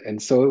like that?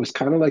 And so it was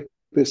kind of like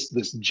this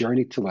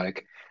journey to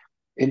like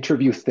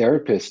interview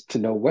therapists to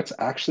know what's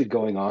actually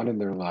going on in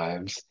their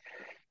lives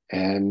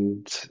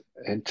and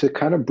and to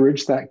kind of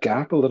bridge that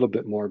gap a little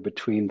bit more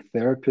between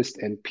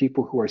therapists and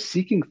people who are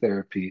seeking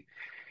therapy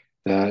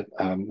that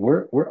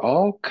we're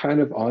all kind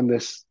of on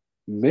this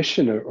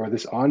mission or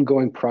this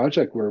ongoing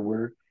project where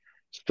we're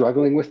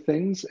struggling with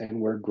things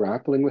and we're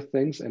grappling with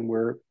things and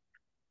we're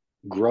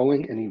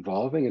growing and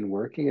evolving and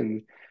working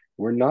and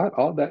we're not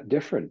all that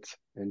different.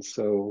 And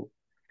so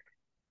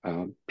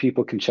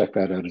people can check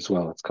that out as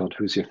well. It's called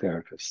Who's Your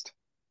Therapist?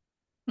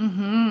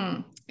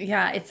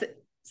 Yeah, it's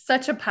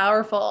such a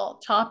powerful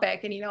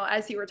topic. And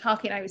as you were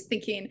talking, I was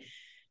thinking,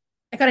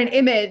 I got an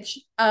image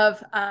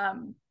of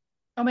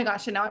oh my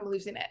gosh, and now I'm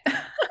losing it.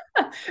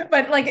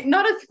 But like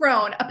not a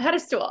throne, a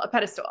pedestal,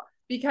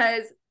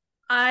 because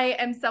I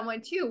am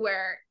someone too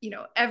where,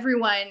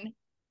 everyone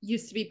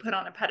used to be put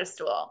on a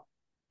pedestal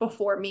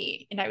before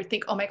me. And I would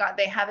think, oh my God,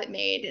 they have it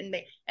made.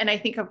 And I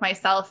think of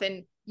myself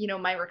and,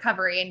 my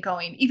recovery and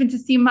going, even to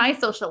see my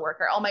social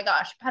worker, oh my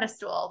gosh,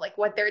 pedestal, like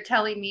what they're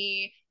telling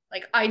me,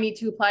 like I need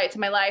to apply it to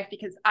my life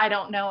because I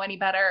don't know any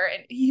better.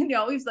 And,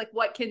 he's like,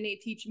 what can they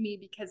teach me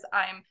because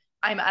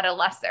I'm at a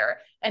lesser.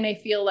 And I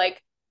feel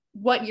like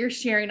what you're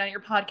sharing on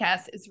your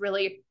podcast is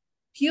really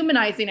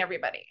humanizing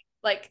everybody.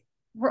 Like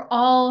we're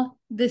all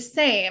the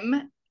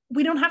same.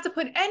 We don't have to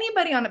put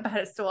anybody on a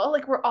pedestal.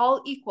 Like we're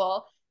all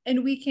equal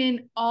and we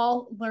can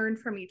all learn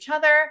from each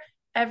other.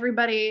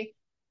 Everybody,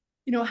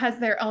 has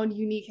their own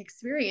unique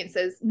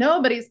experiences.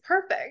 Nobody's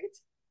perfect.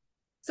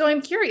 So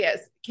I'm curious,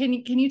 can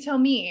you tell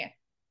me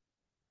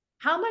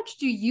how much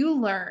do you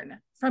learn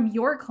from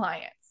your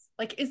clients?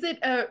 Like, is it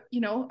a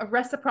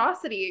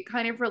reciprocity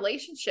kind of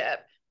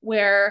relationship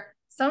where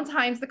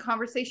sometimes the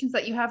conversations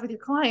that you have with your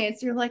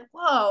clients, you're like,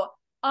 whoa,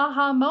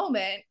 aha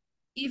moment,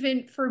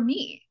 even for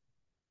me.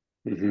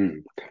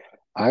 Mhm.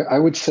 I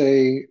would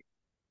say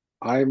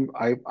I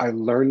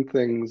learn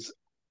things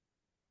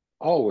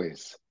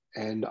always,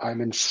 and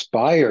I'm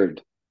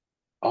inspired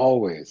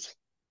always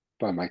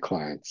by my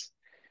clients.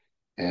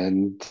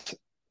 And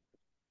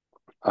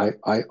I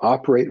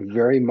operate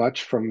very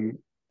much from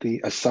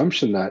the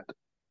assumption that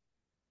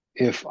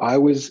if I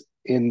was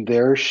in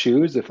their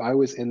shoes, if I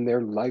was in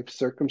their life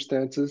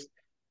circumstances,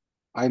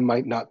 I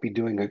might not be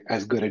doing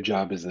as good a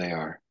job as they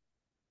are.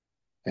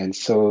 And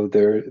so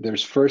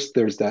there's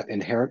that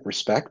inherent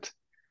respect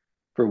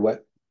for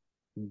what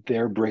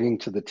they're bringing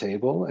to the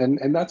table,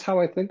 and that's how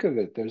I think of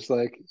it. There's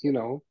like,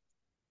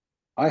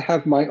 I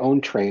have my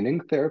own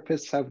training.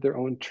 Therapists have their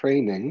own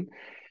training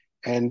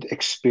and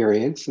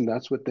experience, and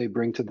that's what they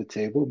bring to the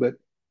table. But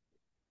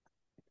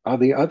on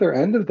the other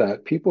end of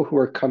that, people who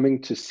are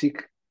coming to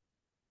seek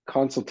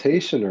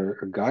consultation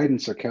or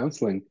guidance or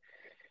counseling,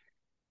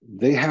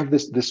 they have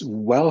this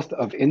wealth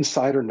of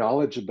insider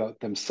knowledge about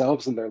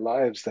themselves and their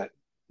lives that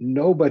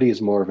nobody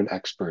is more of an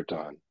expert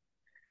on.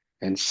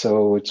 And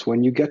so it's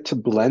when you get to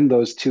blend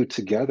those two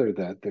together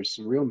that there's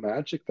some real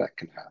magic that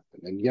can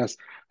happen. And yes,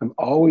 I'm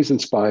always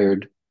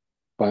inspired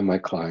by my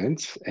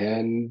clients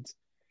and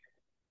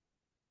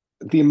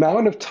the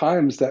amount of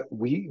times that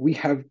we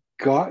have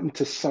gotten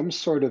to some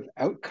sort of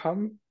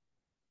outcome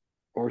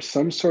or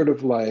some sort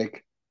of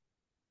like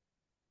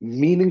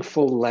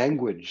meaningful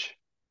language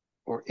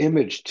or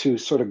image to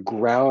sort of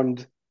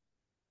ground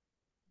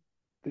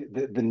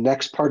the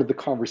next part of the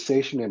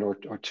conversation in or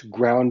to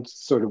ground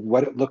sort of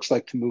what it looks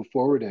like to move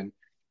forward in.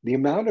 The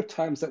amount of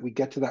times that we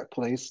get to that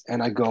place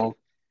and I go,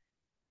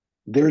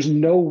 there's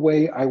no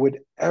way I would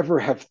ever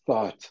have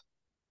thought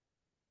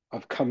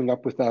of coming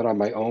up with that on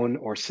my own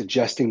or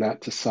suggesting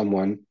that to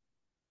someone.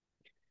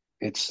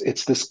 It's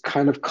this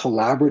kind of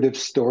collaborative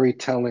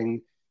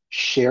storytelling,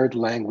 shared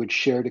language,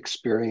 shared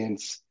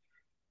experience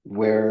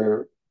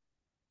where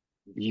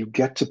you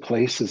get to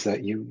places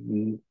that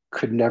you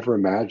could never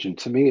imagine.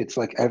 To me, it's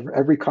like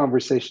every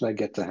conversation I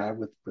get to have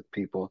with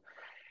people,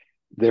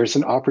 there's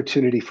an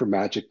opportunity for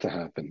magic to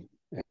happen.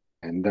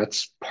 And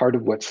that's part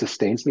of what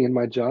sustains me in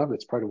my job.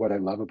 It's part of what I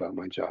love about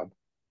my job.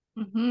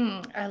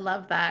 I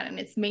love that. And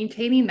it's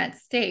maintaining that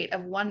state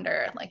of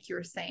wonder, like you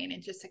were saying,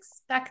 and just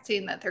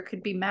expecting that there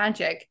could be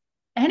magic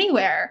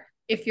anywhere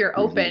if you're Hmm.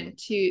 open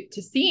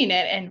to seeing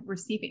it and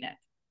receiving it.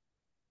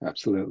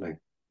 Absolutely.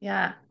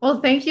 Yeah.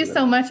 Well, thank you so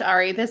Absolutely. much,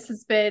 Ari. This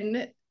has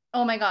been,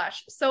 oh my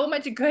gosh, so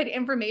much good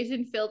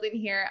information filled in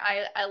here.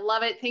 I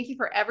love it. Thank you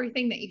for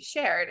everything that you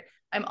shared.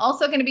 I'm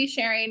also going to be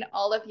sharing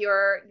all of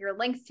your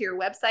links to your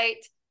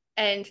website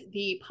and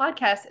the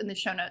podcast in the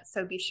show notes.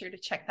 So be sure to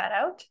check that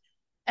out.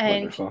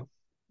 And Wonderful.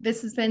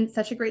 this has been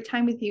such a great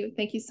time with you.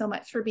 Thank you so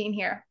much for being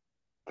here.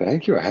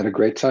 Thank you. I had a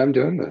great time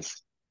doing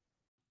this.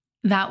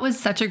 That was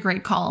such a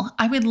great call.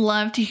 I would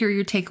love to hear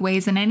your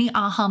takeaways and any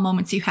aha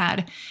moments you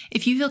had.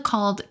 If you feel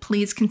called,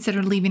 please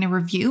consider leaving a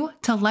review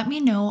to let me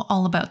know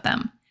all about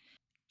them.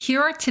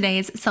 Here are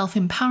today's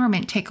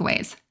self-empowerment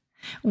takeaways.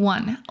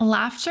 1.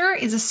 Laughter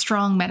is a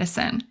strong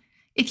medicine.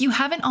 If you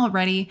haven't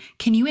already,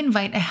 can you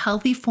invite a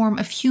healthy form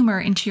of humor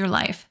into your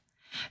life?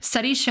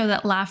 Studies show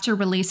that laughter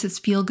releases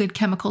feel-good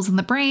chemicals in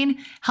the brain,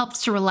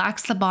 helps to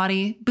relax the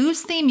body,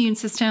 boosts the immune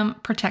system,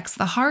 protects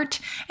the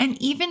heart,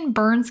 and even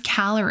burns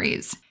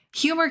calories.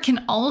 Humor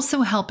can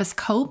also help us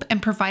cope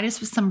and provide us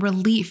with some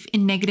relief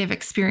in negative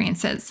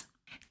experiences.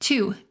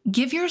 2.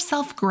 Give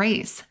yourself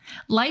grace.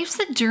 Life's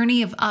a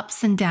journey of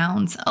ups and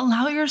downs.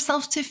 Allow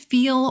yourself to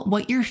feel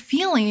what you're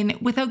feeling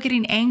without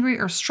getting angry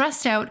or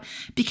stressed out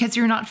because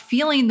you're not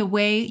feeling the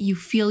way you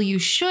feel you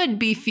should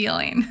be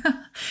feeling.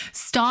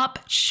 Stop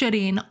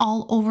shoulding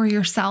all over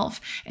yourself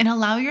and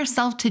allow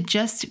yourself to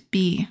just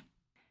be.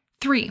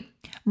 3.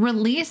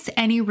 Release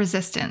any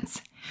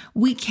resistance.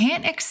 We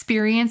can't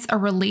experience a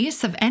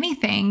release of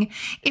anything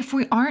if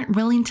we aren't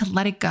willing to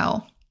let it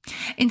go.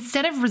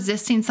 Instead of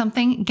resisting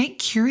something, get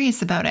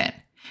curious about it.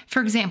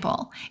 For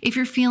example, if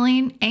you're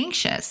feeling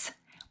anxious,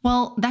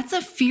 well, that's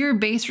a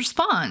fear-based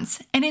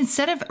response. And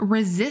instead of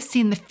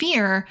resisting the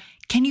fear,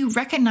 can you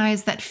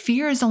recognize that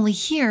fear is only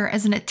here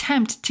as an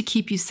attempt to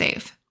keep you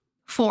safe?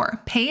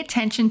 4. Pay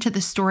attention to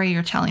the story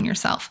you're telling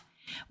yourself.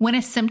 When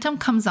a symptom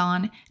comes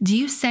on, do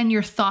you send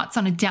your thoughts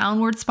on a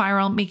downward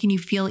spiral, making you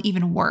feel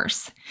even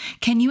worse?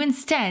 Can you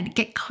instead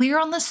get clear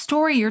on the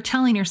story you're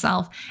telling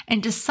yourself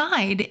and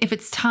decide if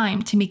it's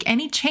time to make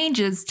any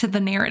changes to the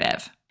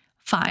narrative?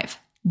 5.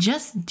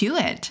 Just do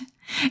it.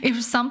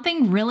 If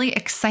something really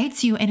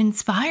excites you and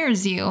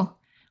inspires you,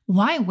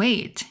 why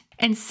wait?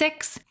 And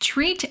 6,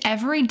 treat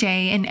every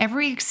day and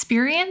every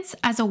experience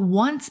as a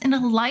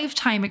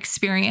once-in-a-lifetime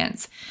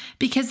experience,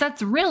 because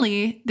that's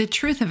really the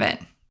truth of it.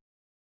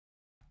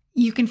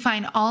 You can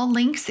find all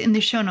links in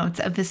the show notes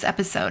of this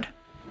episode.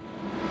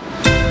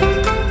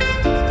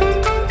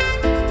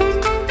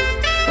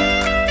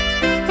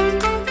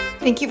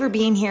 Thank you for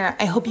being here.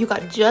 I hope you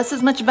got just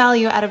as much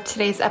value out of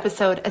today's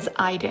episode as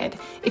I did.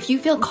 If you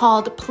feel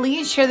called,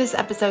 please share this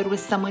episode with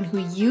someone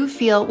who you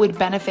feel would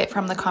benefit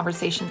from the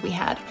conversations we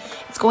had.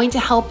 It's going to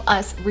help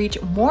us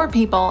reach more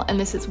people, and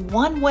this is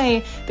one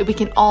way that we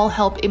can all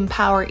help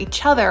empower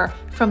each other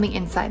from the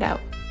inside out.